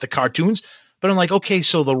graphics, the cartoons. But I'm like, okay,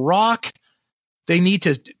 so the Rock, they need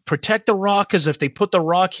to protect the Rock because if they put the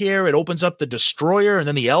Rock here, it opens up the Destroyer, and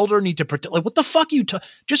then the Elder need to protect. Like, what the fuck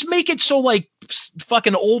just make it so like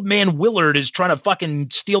fucking old man Willard is trying to fucking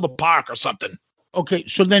steal the park or something. Okay,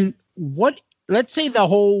 so then what? Let's say the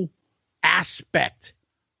whole aspect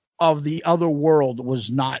of the other world was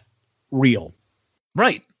not real,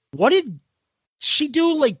 right? What did she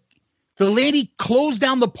do? Like, the lady closed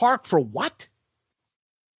down the park for what?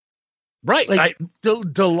 Right. Like,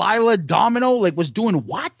 Delilah Domino, like, was doing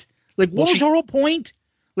what? Like, what was her whole point?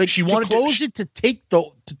 Like, she wanted to close it to take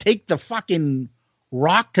the fucking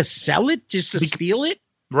Rock to sell it, just to steal it.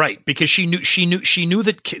 Right, because she knew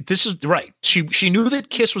that this is right. She knew that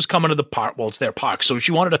Kiss was coming to the park. Well, it's their park, so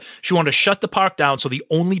she wanted to shut the park down, so the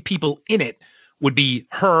only people in it would be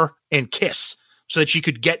her and Kiss, so that she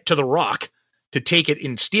could get to the Rock to take it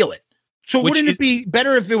and steal it. So wouldn't it be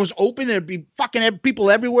better if it was open? There'd be fucking people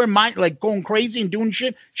everywhere, like going crazy and doing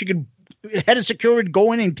shit. She could, head of security,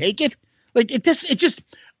 go in and take it. Like it's too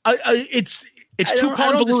convoluted.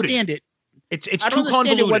 I don't understand it. It's I don't too understand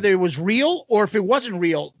convoluted. Whether it was real or if it wasn't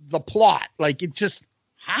real, the plot, like it just,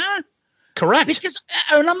 Correct. Because,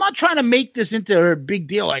 and I'm not trying to make this into a big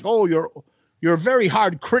deal. Like, oh, you're a very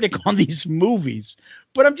hard critic on these movies,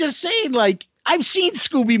 but I'm just saying, like, I've seen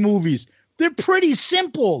Scooby movies. They're pretty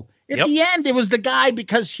simple. At the end, it was the guy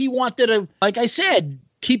because he wanted to, like I said,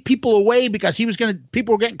 keep people away because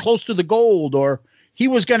people were getting close to the gold, or he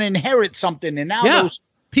was going to inherit something, and now those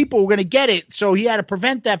people were going to get it. So he had to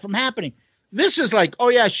prevent that from happening. This is like, oh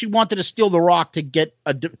yeah, she wanted to steal the Rock to get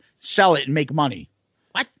sell it and make money.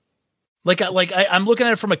 What? I'm looking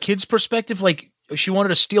at it from a kid's perspective. Like, she wanted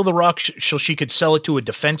to steal the Rock so she could sell it to a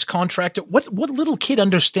defense contractor. What little kid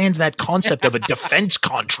understands that concept of a defense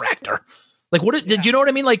contractor? Like, did you know what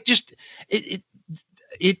I mean? Like, just the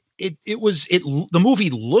movie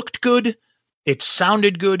looked good. It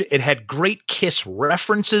sounded good. It had great Kiss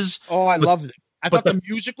references. Oh, I loved it. I thought the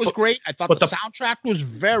music was great. I thought the soundtrack was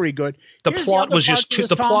very good. The plot was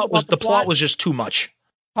just too much.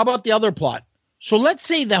 How about the other plot? So let's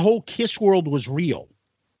say the whole Kiss world was real.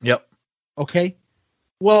 Yep. Okay.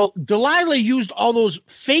 Well, Delilah used all those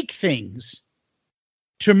fake things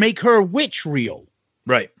to make her witch real.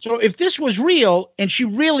 Right. So if this was real and she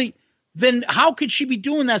really, then how could she be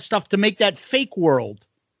doing that stuff to make that fake world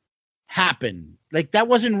happen? Like, that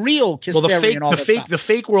wasn't real. Well, the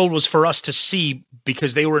fake world was for us to see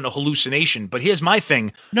because they were in a hallucination. But here's my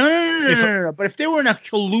thing. No. But if they were in a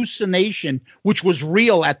hallucination, which was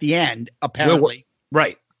real at the end, apparently.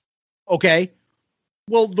 Right. Okay.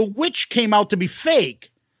 Well, the witch came out to be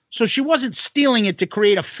fake. So she wasn't stealing it to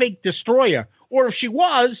create a fake destroyer. Or if she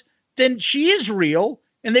was, then she is real,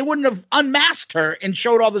 and they wouldn't have unmasked her and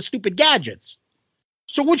showed all the stupid gadgets.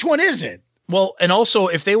 So which one is it? Well, and also,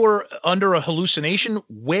 if they were under a hallucination,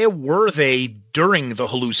 where were they during the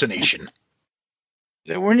hallucination?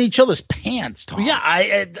 They were in each other's pants, Tom. Yeah,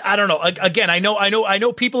 I don't know. Again, I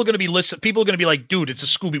know people are going to be People are going to be like, dude, it's a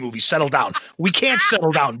Scooby movie. Settle down. We can't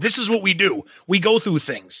settle down. This is what we do. We go through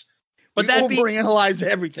things. But we overanalyze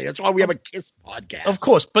everything. That's why we have a Kiss podcast. Of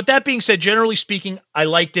course. But that being said, generally speaking, I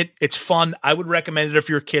liked it. It's fun. I would recommend it if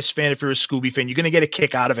you're a Kiss fan, if you're a Scooby fan. You're going to get a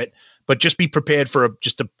kick out of it. But just be prepared for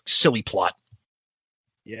just a silly plot.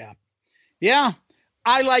 Yeah. Yeah.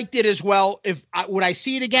 I liked it as well. Would I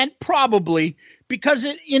see it again? Probably. Because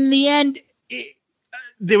in the end,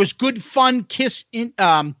 there was good fun. Kiss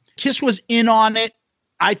was in on it.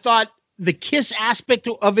 I thought the Kiss aspect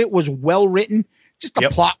of it was well written. Just the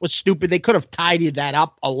plot was stupid. They could have tidied that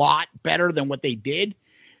up a lot better than what they did.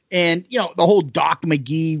 And, the whole Doc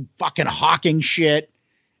McGee fucking hawking shit.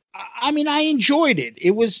 I mean, I enjoyed it.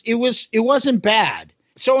 It wasn't bad.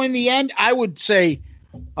 So in the end, I would say,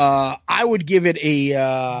 I would give it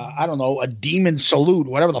a demon salute,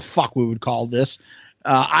 whatever the fuck we would call this.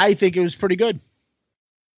 I think it was pretty good.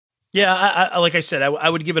 Yeah, I like I said, I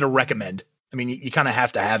would give it a recommend. I mean, you kind of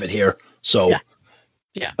have to have it here. So,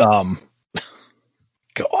 yeah.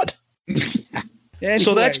 God. Anyway.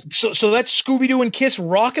 So that's Scooby-Doo and Kiss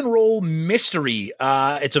Rock and Roll Mystery.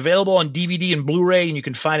 It's available on DVD and Blu-ray, and you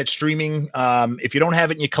can find it streaming. If you don't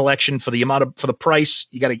have it in your collection for the price,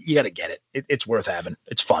 you gotta get it. It's worth having.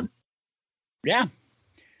 It's fun. Yeah.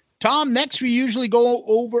 Tom, next we usually go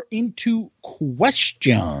over into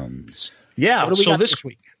questions. Yeah. What do we got this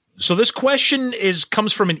week? So this question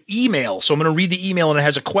comes from an email. So I'm going to read the email, and it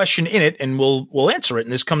has a question in it, and we'll answer it.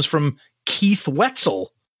 And this comes from Keith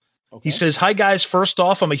Wetzel. Okay. He says, "Hi guys. First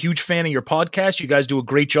off, I'm a huge fan of your podcast. You guys do a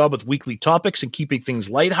great job with weekly topics and keeping things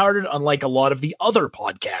lighthearted, unlike a lot of the other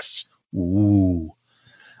podcasts. Ooh.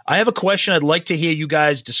 I have a question I'd like to hear you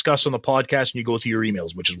guys discuss on the podcast, and you go through your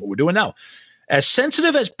emails, which is what we're doing now. As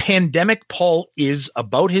sensitive as Pandemic Paul is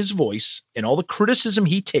about his voice and all the criticism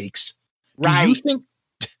he takes,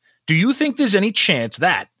 do you think there's any chance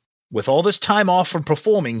that, with all this time off from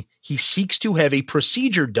performing, he seeks to have a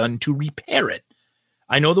procedure done to repair it?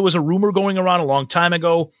 I know there was a rumor going around a long time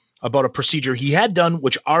ago about a procedure he had done,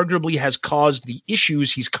 which arguably has caused the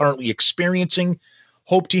issues he's currently experiencing.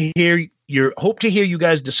 Hope to hear you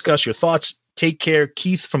guys discuss your thoughts. Take care,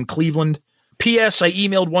 Keith from Cleveland. P.S. I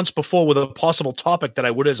emailed once before with a possible topic that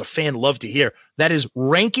I would, as a fan, love to hear. That is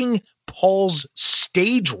ranking Paul's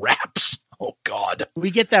stage raps. Oh God,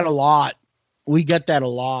 we get that a lot.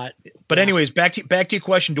 But anyways, back to your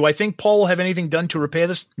question. Do I think Paul will have anything done to repair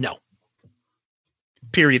this? No.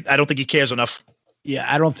 Period. I don't think he cares enough. Yeah,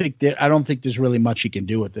 I don't think there's really much he can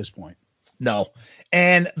do at this point. No.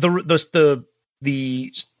 And the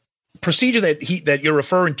procedure that you're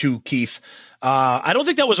referring to, Keith, I don't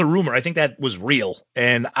think that was a rumor. I think that was real.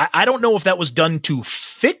 And I don't know if that was done to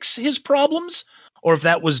fix his problems or if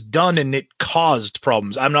that was done and it caused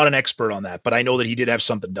problems. I'm not an expert on that, but I know that he did have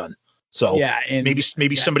something done. So yeah, and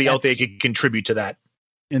maybe somebody out there could contribute to that.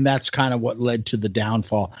 And that's kind of what led to the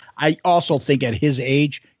downfall. I also think at his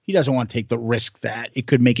age, he doesn't want to take the risk that it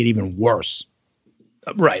could make it even worse.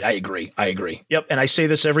 Right. I agree. Yep. And I say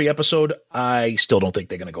this every episode. I still don't think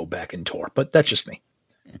they're going to go back and tour, but that's just me.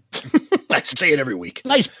 I say it every week.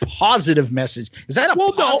 Nice positive message. Is that a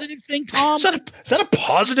positive thing, Tom? Is that a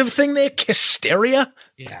positive thing there? Kissteria?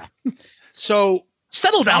 Yeah. So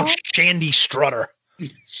settle down, Shandy Strutter.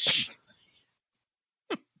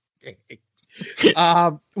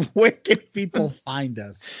 Where can people find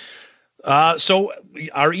us? So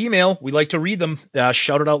our email, we like to read them.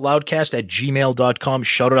 Shoutitoutloudcast@gmail.com.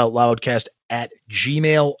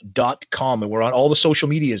 Shoutitoutloudcast@gmail.com. And we're on all the social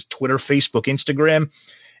medias, Twitter, Facebook, Instagram.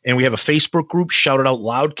 And we have a Facebook group, Shout It Out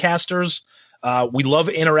Loudcasters. We love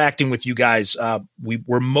interacting with you guys.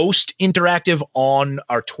 We're most interactive on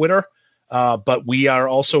our Twitter, but we are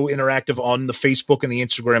also interactive on the Facebook and the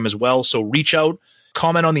Instagram as well. So reach out,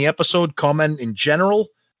 comment on the episode, comment in general.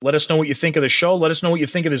 Let us know what you think of the show. Let us know what you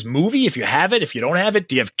think of this movie. If you have it, if you don't have it,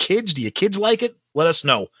 do you have kids? Do your kids like it? Let us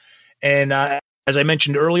know. And as I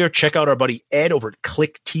mentioned earlier, check out our buddy Ed over at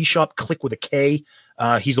Click Tea Shop, Click with a K.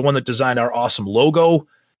 He's the one that designed our awesome logo.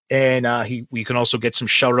 And we can also get some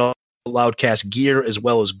Shout Out Loudcast gear as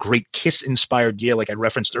well as great Kiss-inspired gear like I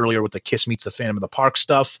referenced earlier with the Kiss Meets the Phantom of the Park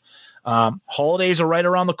stuff. Holidays are right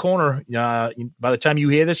around the corner. By the time you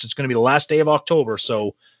hear this, it's going to be the last day of October.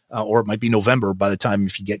 So, or it might be November by the time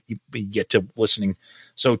if you get to listening.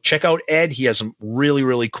 So check out Ed. He has some really,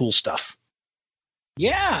 really cool stuff.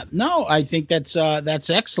 Yeah, no, I think that's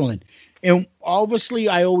excellent. And obviously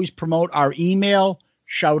I always promote our email,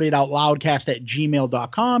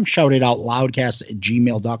 shoutitoutloudcast@gmail.com,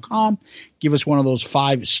 shoutitoutloudcast@gmail.com. Give us one of those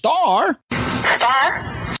 5-star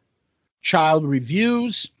child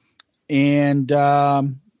reviews. And,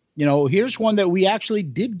 here's one that we actually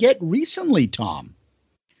did get recently, Tom.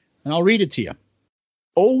 And I'll read it to you.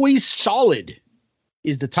 Always Solid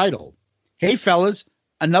is the title. Hey, fellas,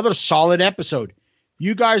 another solid episode.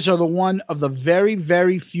 You guys are the one of the very,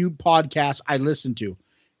 very few podcasts I listen to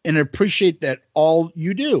and appreciate that all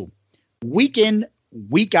you do. Week in,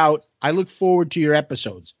 week out, I look forward to your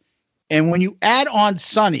episodes. And when you add on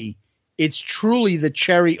Sunny, it's truly the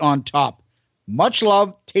cherry on top. Much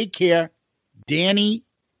love. Take care. Danny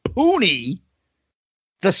Pooney,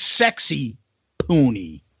 the sexy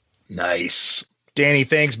Pooney. Nice. Danny,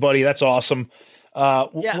 thanks, buddy. That's awesome. I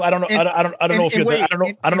don't know. I don't know if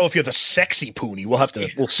you're the sexy Pooney.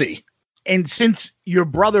 We'll see. And since your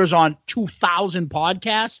brother's on 2,000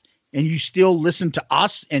 podcasts and you still listen to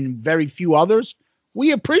us and very few others,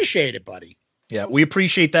 we appreciate it, buddy. Yeah, we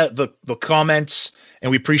appreciate that, the comments, and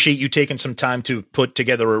we appreciate you taking some time to put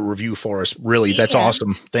together a review for us. Really, that's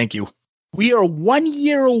awesome. Thank you. We are 1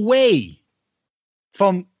 year away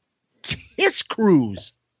from Kiss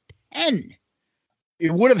Cruise 10.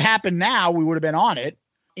 It would have happened now. We would have been on it.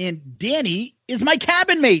 And Danny is my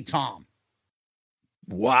cabin mate, Tom.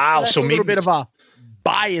 Wow. So maybe a little bit of a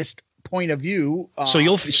biased point of view. So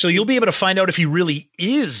you'll be able to find out if he really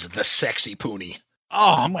is the sexy Poonie.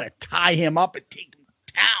 Oh, I'm going to tie him up and take him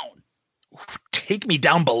down. Take me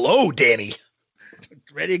down below, Danny.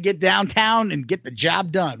 Ready to get downtown and get the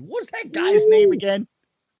job done. What was that guy's name again?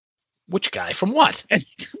 Which guy? From what?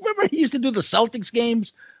 Remember he used to do the Celtics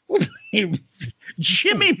games? What's his name?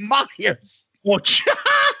 Jimmy Myers. Oh,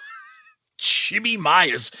 Jimmy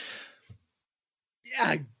Myers.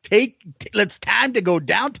 Yeah, it's time to go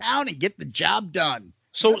downtown and get the job done.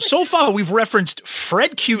 So far we've referenced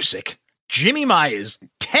Fred Cusick, Jimmy Myers,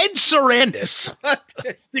 Ted Sarandis.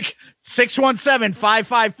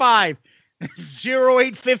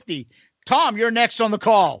 617-555-0850. Tom, you're next on the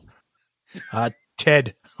call.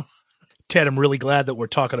 Ted, I'm really glad that we're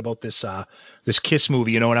talking about this Kiss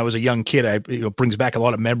movie. When I was a young kid, it brings back a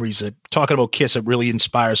lot of memories. That talking about Kiss, it really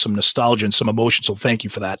inspires some nostalgia and some emotion. So thank you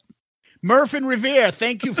for that. Murph and Revere,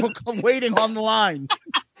 thank you for waiting on the line.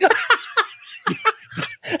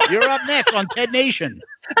 You're up next on Ted Nation.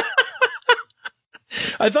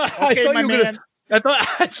 I thought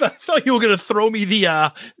you were going to throw me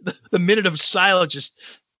the minute of silence. Just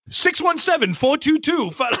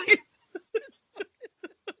 617-422.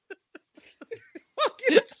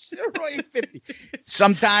 0850.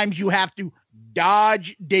 Sometimes you have to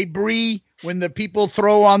dodge debris when the people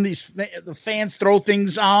throw on the fans throw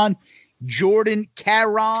things on. Jordan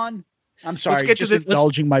Caron. I'm sorry,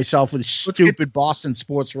 indulging myself with stupid Boston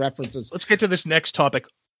sports references. Let's get to this next topic.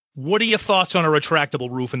 What are your thoughts on a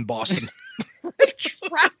retractable roof in Boston?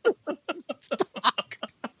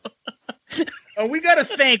 We got to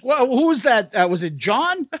thank, who was that? Was it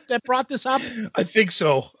John that brought this up? I think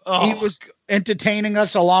so. Oh. He was entertaining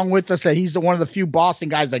us along with us that he's one of the few Boston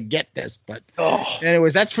guys that get this. But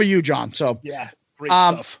anyways, that's for you, John. So yeah, great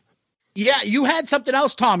stuff. Yeah, you had something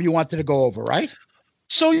else, Tom, you wanted to go over, right?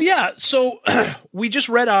 So we just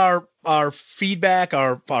read our feedback,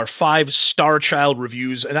 our 5-star child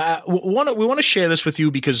reviews, and we want to share this with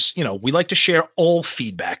you because we like to share all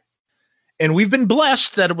feedback, and we've been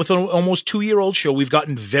blessed that with an almost 2-year-old show, we've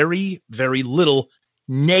gotten very, very little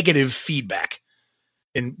negative feedback,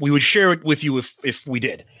 and we would share it with you if we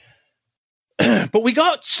did. But we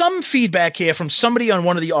got some feedback here from somebody on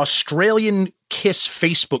one of the Australian Kiss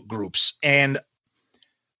Facebook groups, and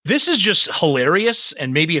this is just hilarious,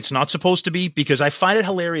 and maybe it's not supposed to be, because I find it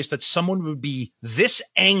hilarious that someone would be this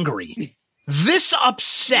angry, this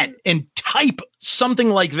upset, and type something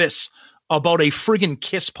like this about a friggin'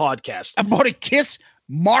 Kiss podcast. About a Kiss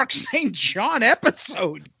Mark St. John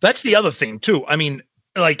episode. That's the other thing, too. I mean,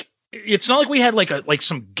 it's not like we had like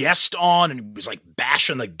some guest on and he was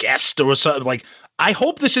bashing the guest or something. I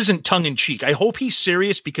hope this isn't tongue in cheek. I hope he's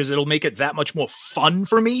serious because it'll make it that much more fun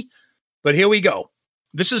for me. But here we go.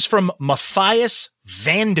 This is from Matthias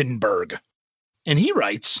Vandenberg. And he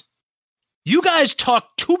writes, "You guys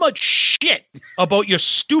talk too much shit about your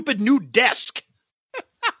stupid new desk."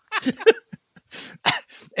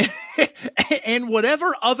 And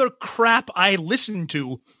whatever other crap I listened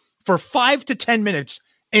to for 5 to 10 minutes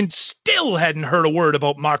and still hadn't heard a word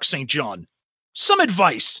about Mark St. John. Some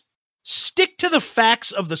advice. Stick to the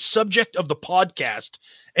facts of the subject of the podcast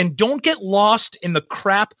and don't get lost in the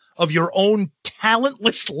crap of your own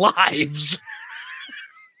talentless lives.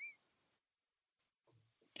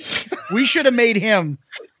 We should have made him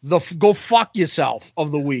the go fuck yourself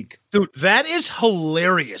of the week. Dude, that is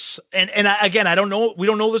hilarious. And again, I don't know. We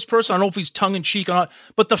don't know this person. I don't know if he's tongue in cheek or not.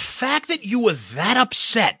 But the fact that you were that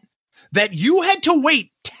upset that you had to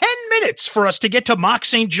wait 10 minutes for us to get to Mark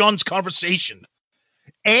St. John's conversation.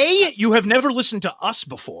 A, you have never listened to us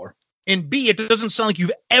before. And B, it doesn't sound like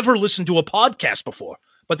you've ever listened to a podcast before.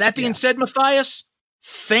 But that being said, Matthias,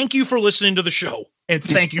 thank you for listening to the show. And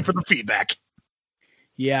thank you for the feedback.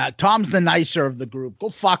 Yeah, Tom's the nicer of the group. Go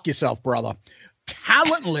fuck yourself, brother.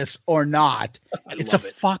 Talentless or not, it's a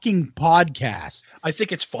fucking podcast. I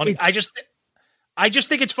think it's funny. I just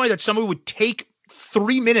think it's funny that somebody would take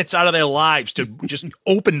 3 minutes out of their lives to just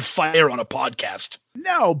open fire on a podcast.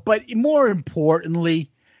 No, but more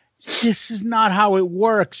importantly, this is not how it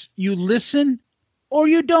works. You listen or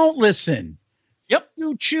you don't listen. Yep.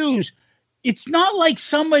 You choose. It's not like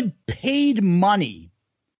someone paid money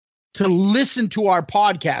to listen to our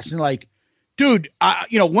podcast and dude,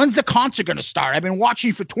 when's the concert going to start? I've been watching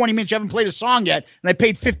you for 20 minutes. You haven't played a song yet. And I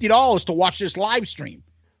paid $50 to watch this live stream.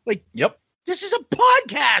 Yep. This is a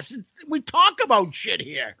podcast. We talk about shit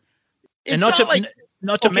here. It's and not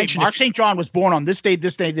Not to Okay, mention, Mark St. John was born on this day,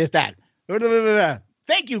 this day, this, that.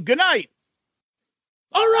 Thank you. Good night.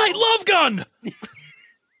 All right, Love Gun.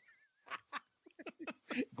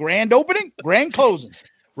 Grand opening, grand closing.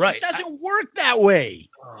 Right. It doesn't work that way.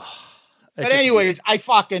 But anyways,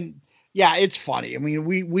 it's funny. I mean,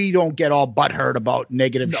 we don't get all butthurt about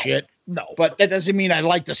negative shit. No. But that doesn't mean I'd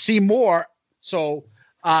like to see more. So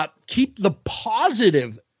keep the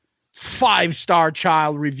positive 5-star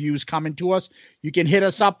child reviews coming to us. You can hit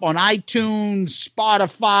us up on iTunes,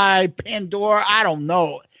 Spotify, Pandora. I don't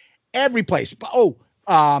know. Every place.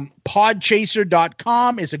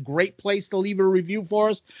 Podchaser.com is a great place to leave a review for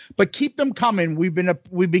us, but keep them coming. We've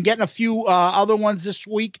been getting a few other ones this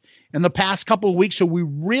week in the past couple of weeks, so we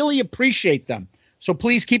really appreciate them. So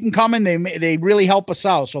please keep them coming. They really help us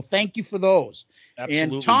out. So thank you for those.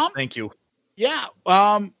 Absolutely. And Tom, thank you. Yeah.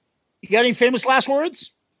 You got any famous last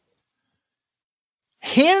words?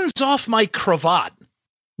 Hands off my cravat.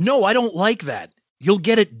 No, I don't like that. You'll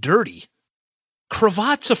get it dirty.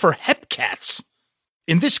 Cravats are for hep cats.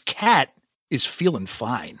 And this cat is feeling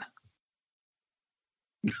fine.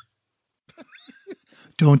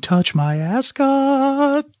 Don't touch my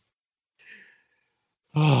ascot.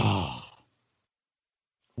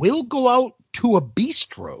 We'll go out to a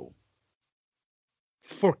bistro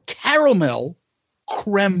for caramel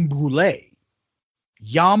creme brulee.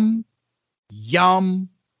 Yum, yum,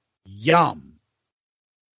 yum.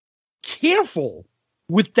 Careful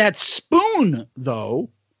with that spoon, though.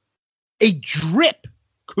 A drip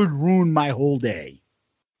could ruin my whole day.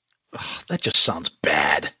 Ugh, that just sounds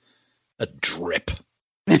bad. A drip.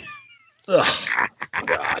 Ugh,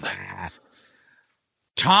 God.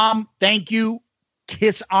 Tom, thank you.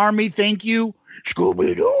 Kiss Army, thank you.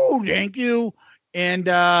 Scooby-Doo, thank you. And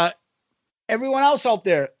everyone else out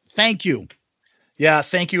there, thank you. Yeah,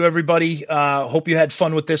 thank you, everybody. Hope you had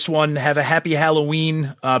fun with this one. Have a happy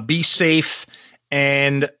Halloween. Be safe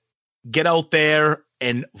and get out there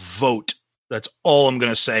and vote. That's all I'm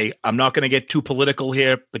going to say. I'm not going to get too political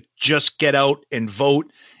here, but just get out and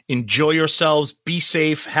vote. Enjoy yourselves. Be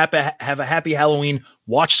safe. Have a happy Halloween.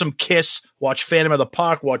 Watch some Kiss. Watch Phantom of the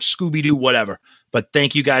Park. Watch Scooby-Doo, whatever. But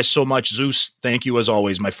thank you guys so much. Zeus, thank you as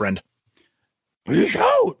always, my friend. Peace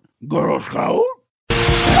out, Girl Scout.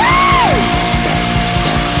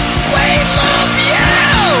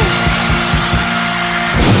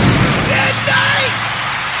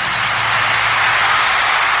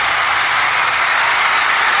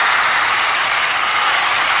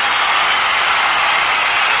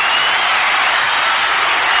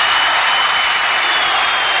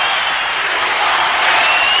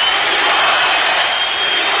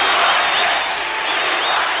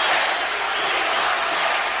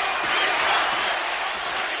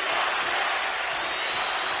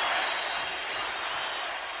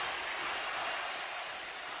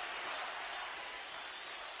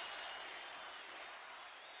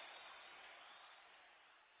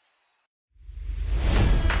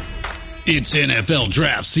 It's NFL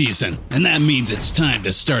draft season, and that means it's time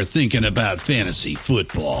to start thinking about fantasy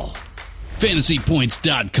football.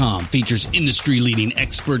 FantasyPoints.com features industry-leading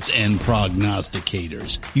experts and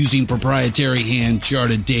prognosticators using proprietary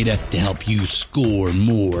hand-charted data to help you score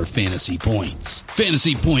more fantasy points.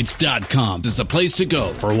 FantasyPoints.com is the place to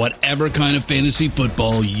go for whatever kind of fantasy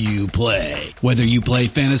football you play. Whether you play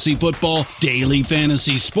fantasy football, daily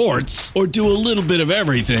fantasy sports, or do a little bit of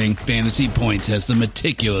everything, Fantasy Points has the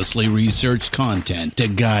meticulously researched content to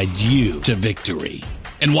guide you to victory.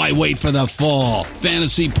 And why wait for the fall?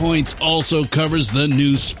 Fantasy Points also covers the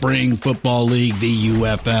new spring football league, the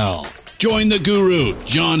UFL. Join the guru,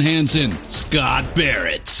 John Hansen, Scott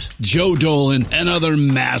Barrett, Joe Dolan, and other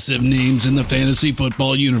massive names in the fantasy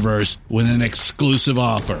football universe with an exclusive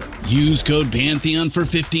offer. Use code Pantheon for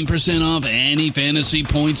 15% off any Fantasy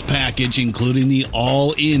Points package, including the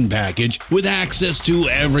all-in package, with access to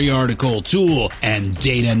every article, tool, and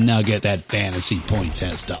data nugget that Fantasy Points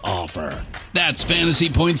has to offer. That's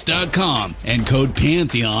FantasyPoints.com and code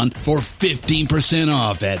Pantheon for 15%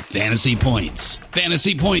 off at Fantasy Points.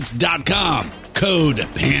 FantasyPoints.com, code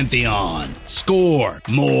Pantheon. Score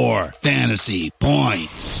more fantasy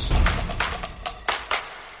points.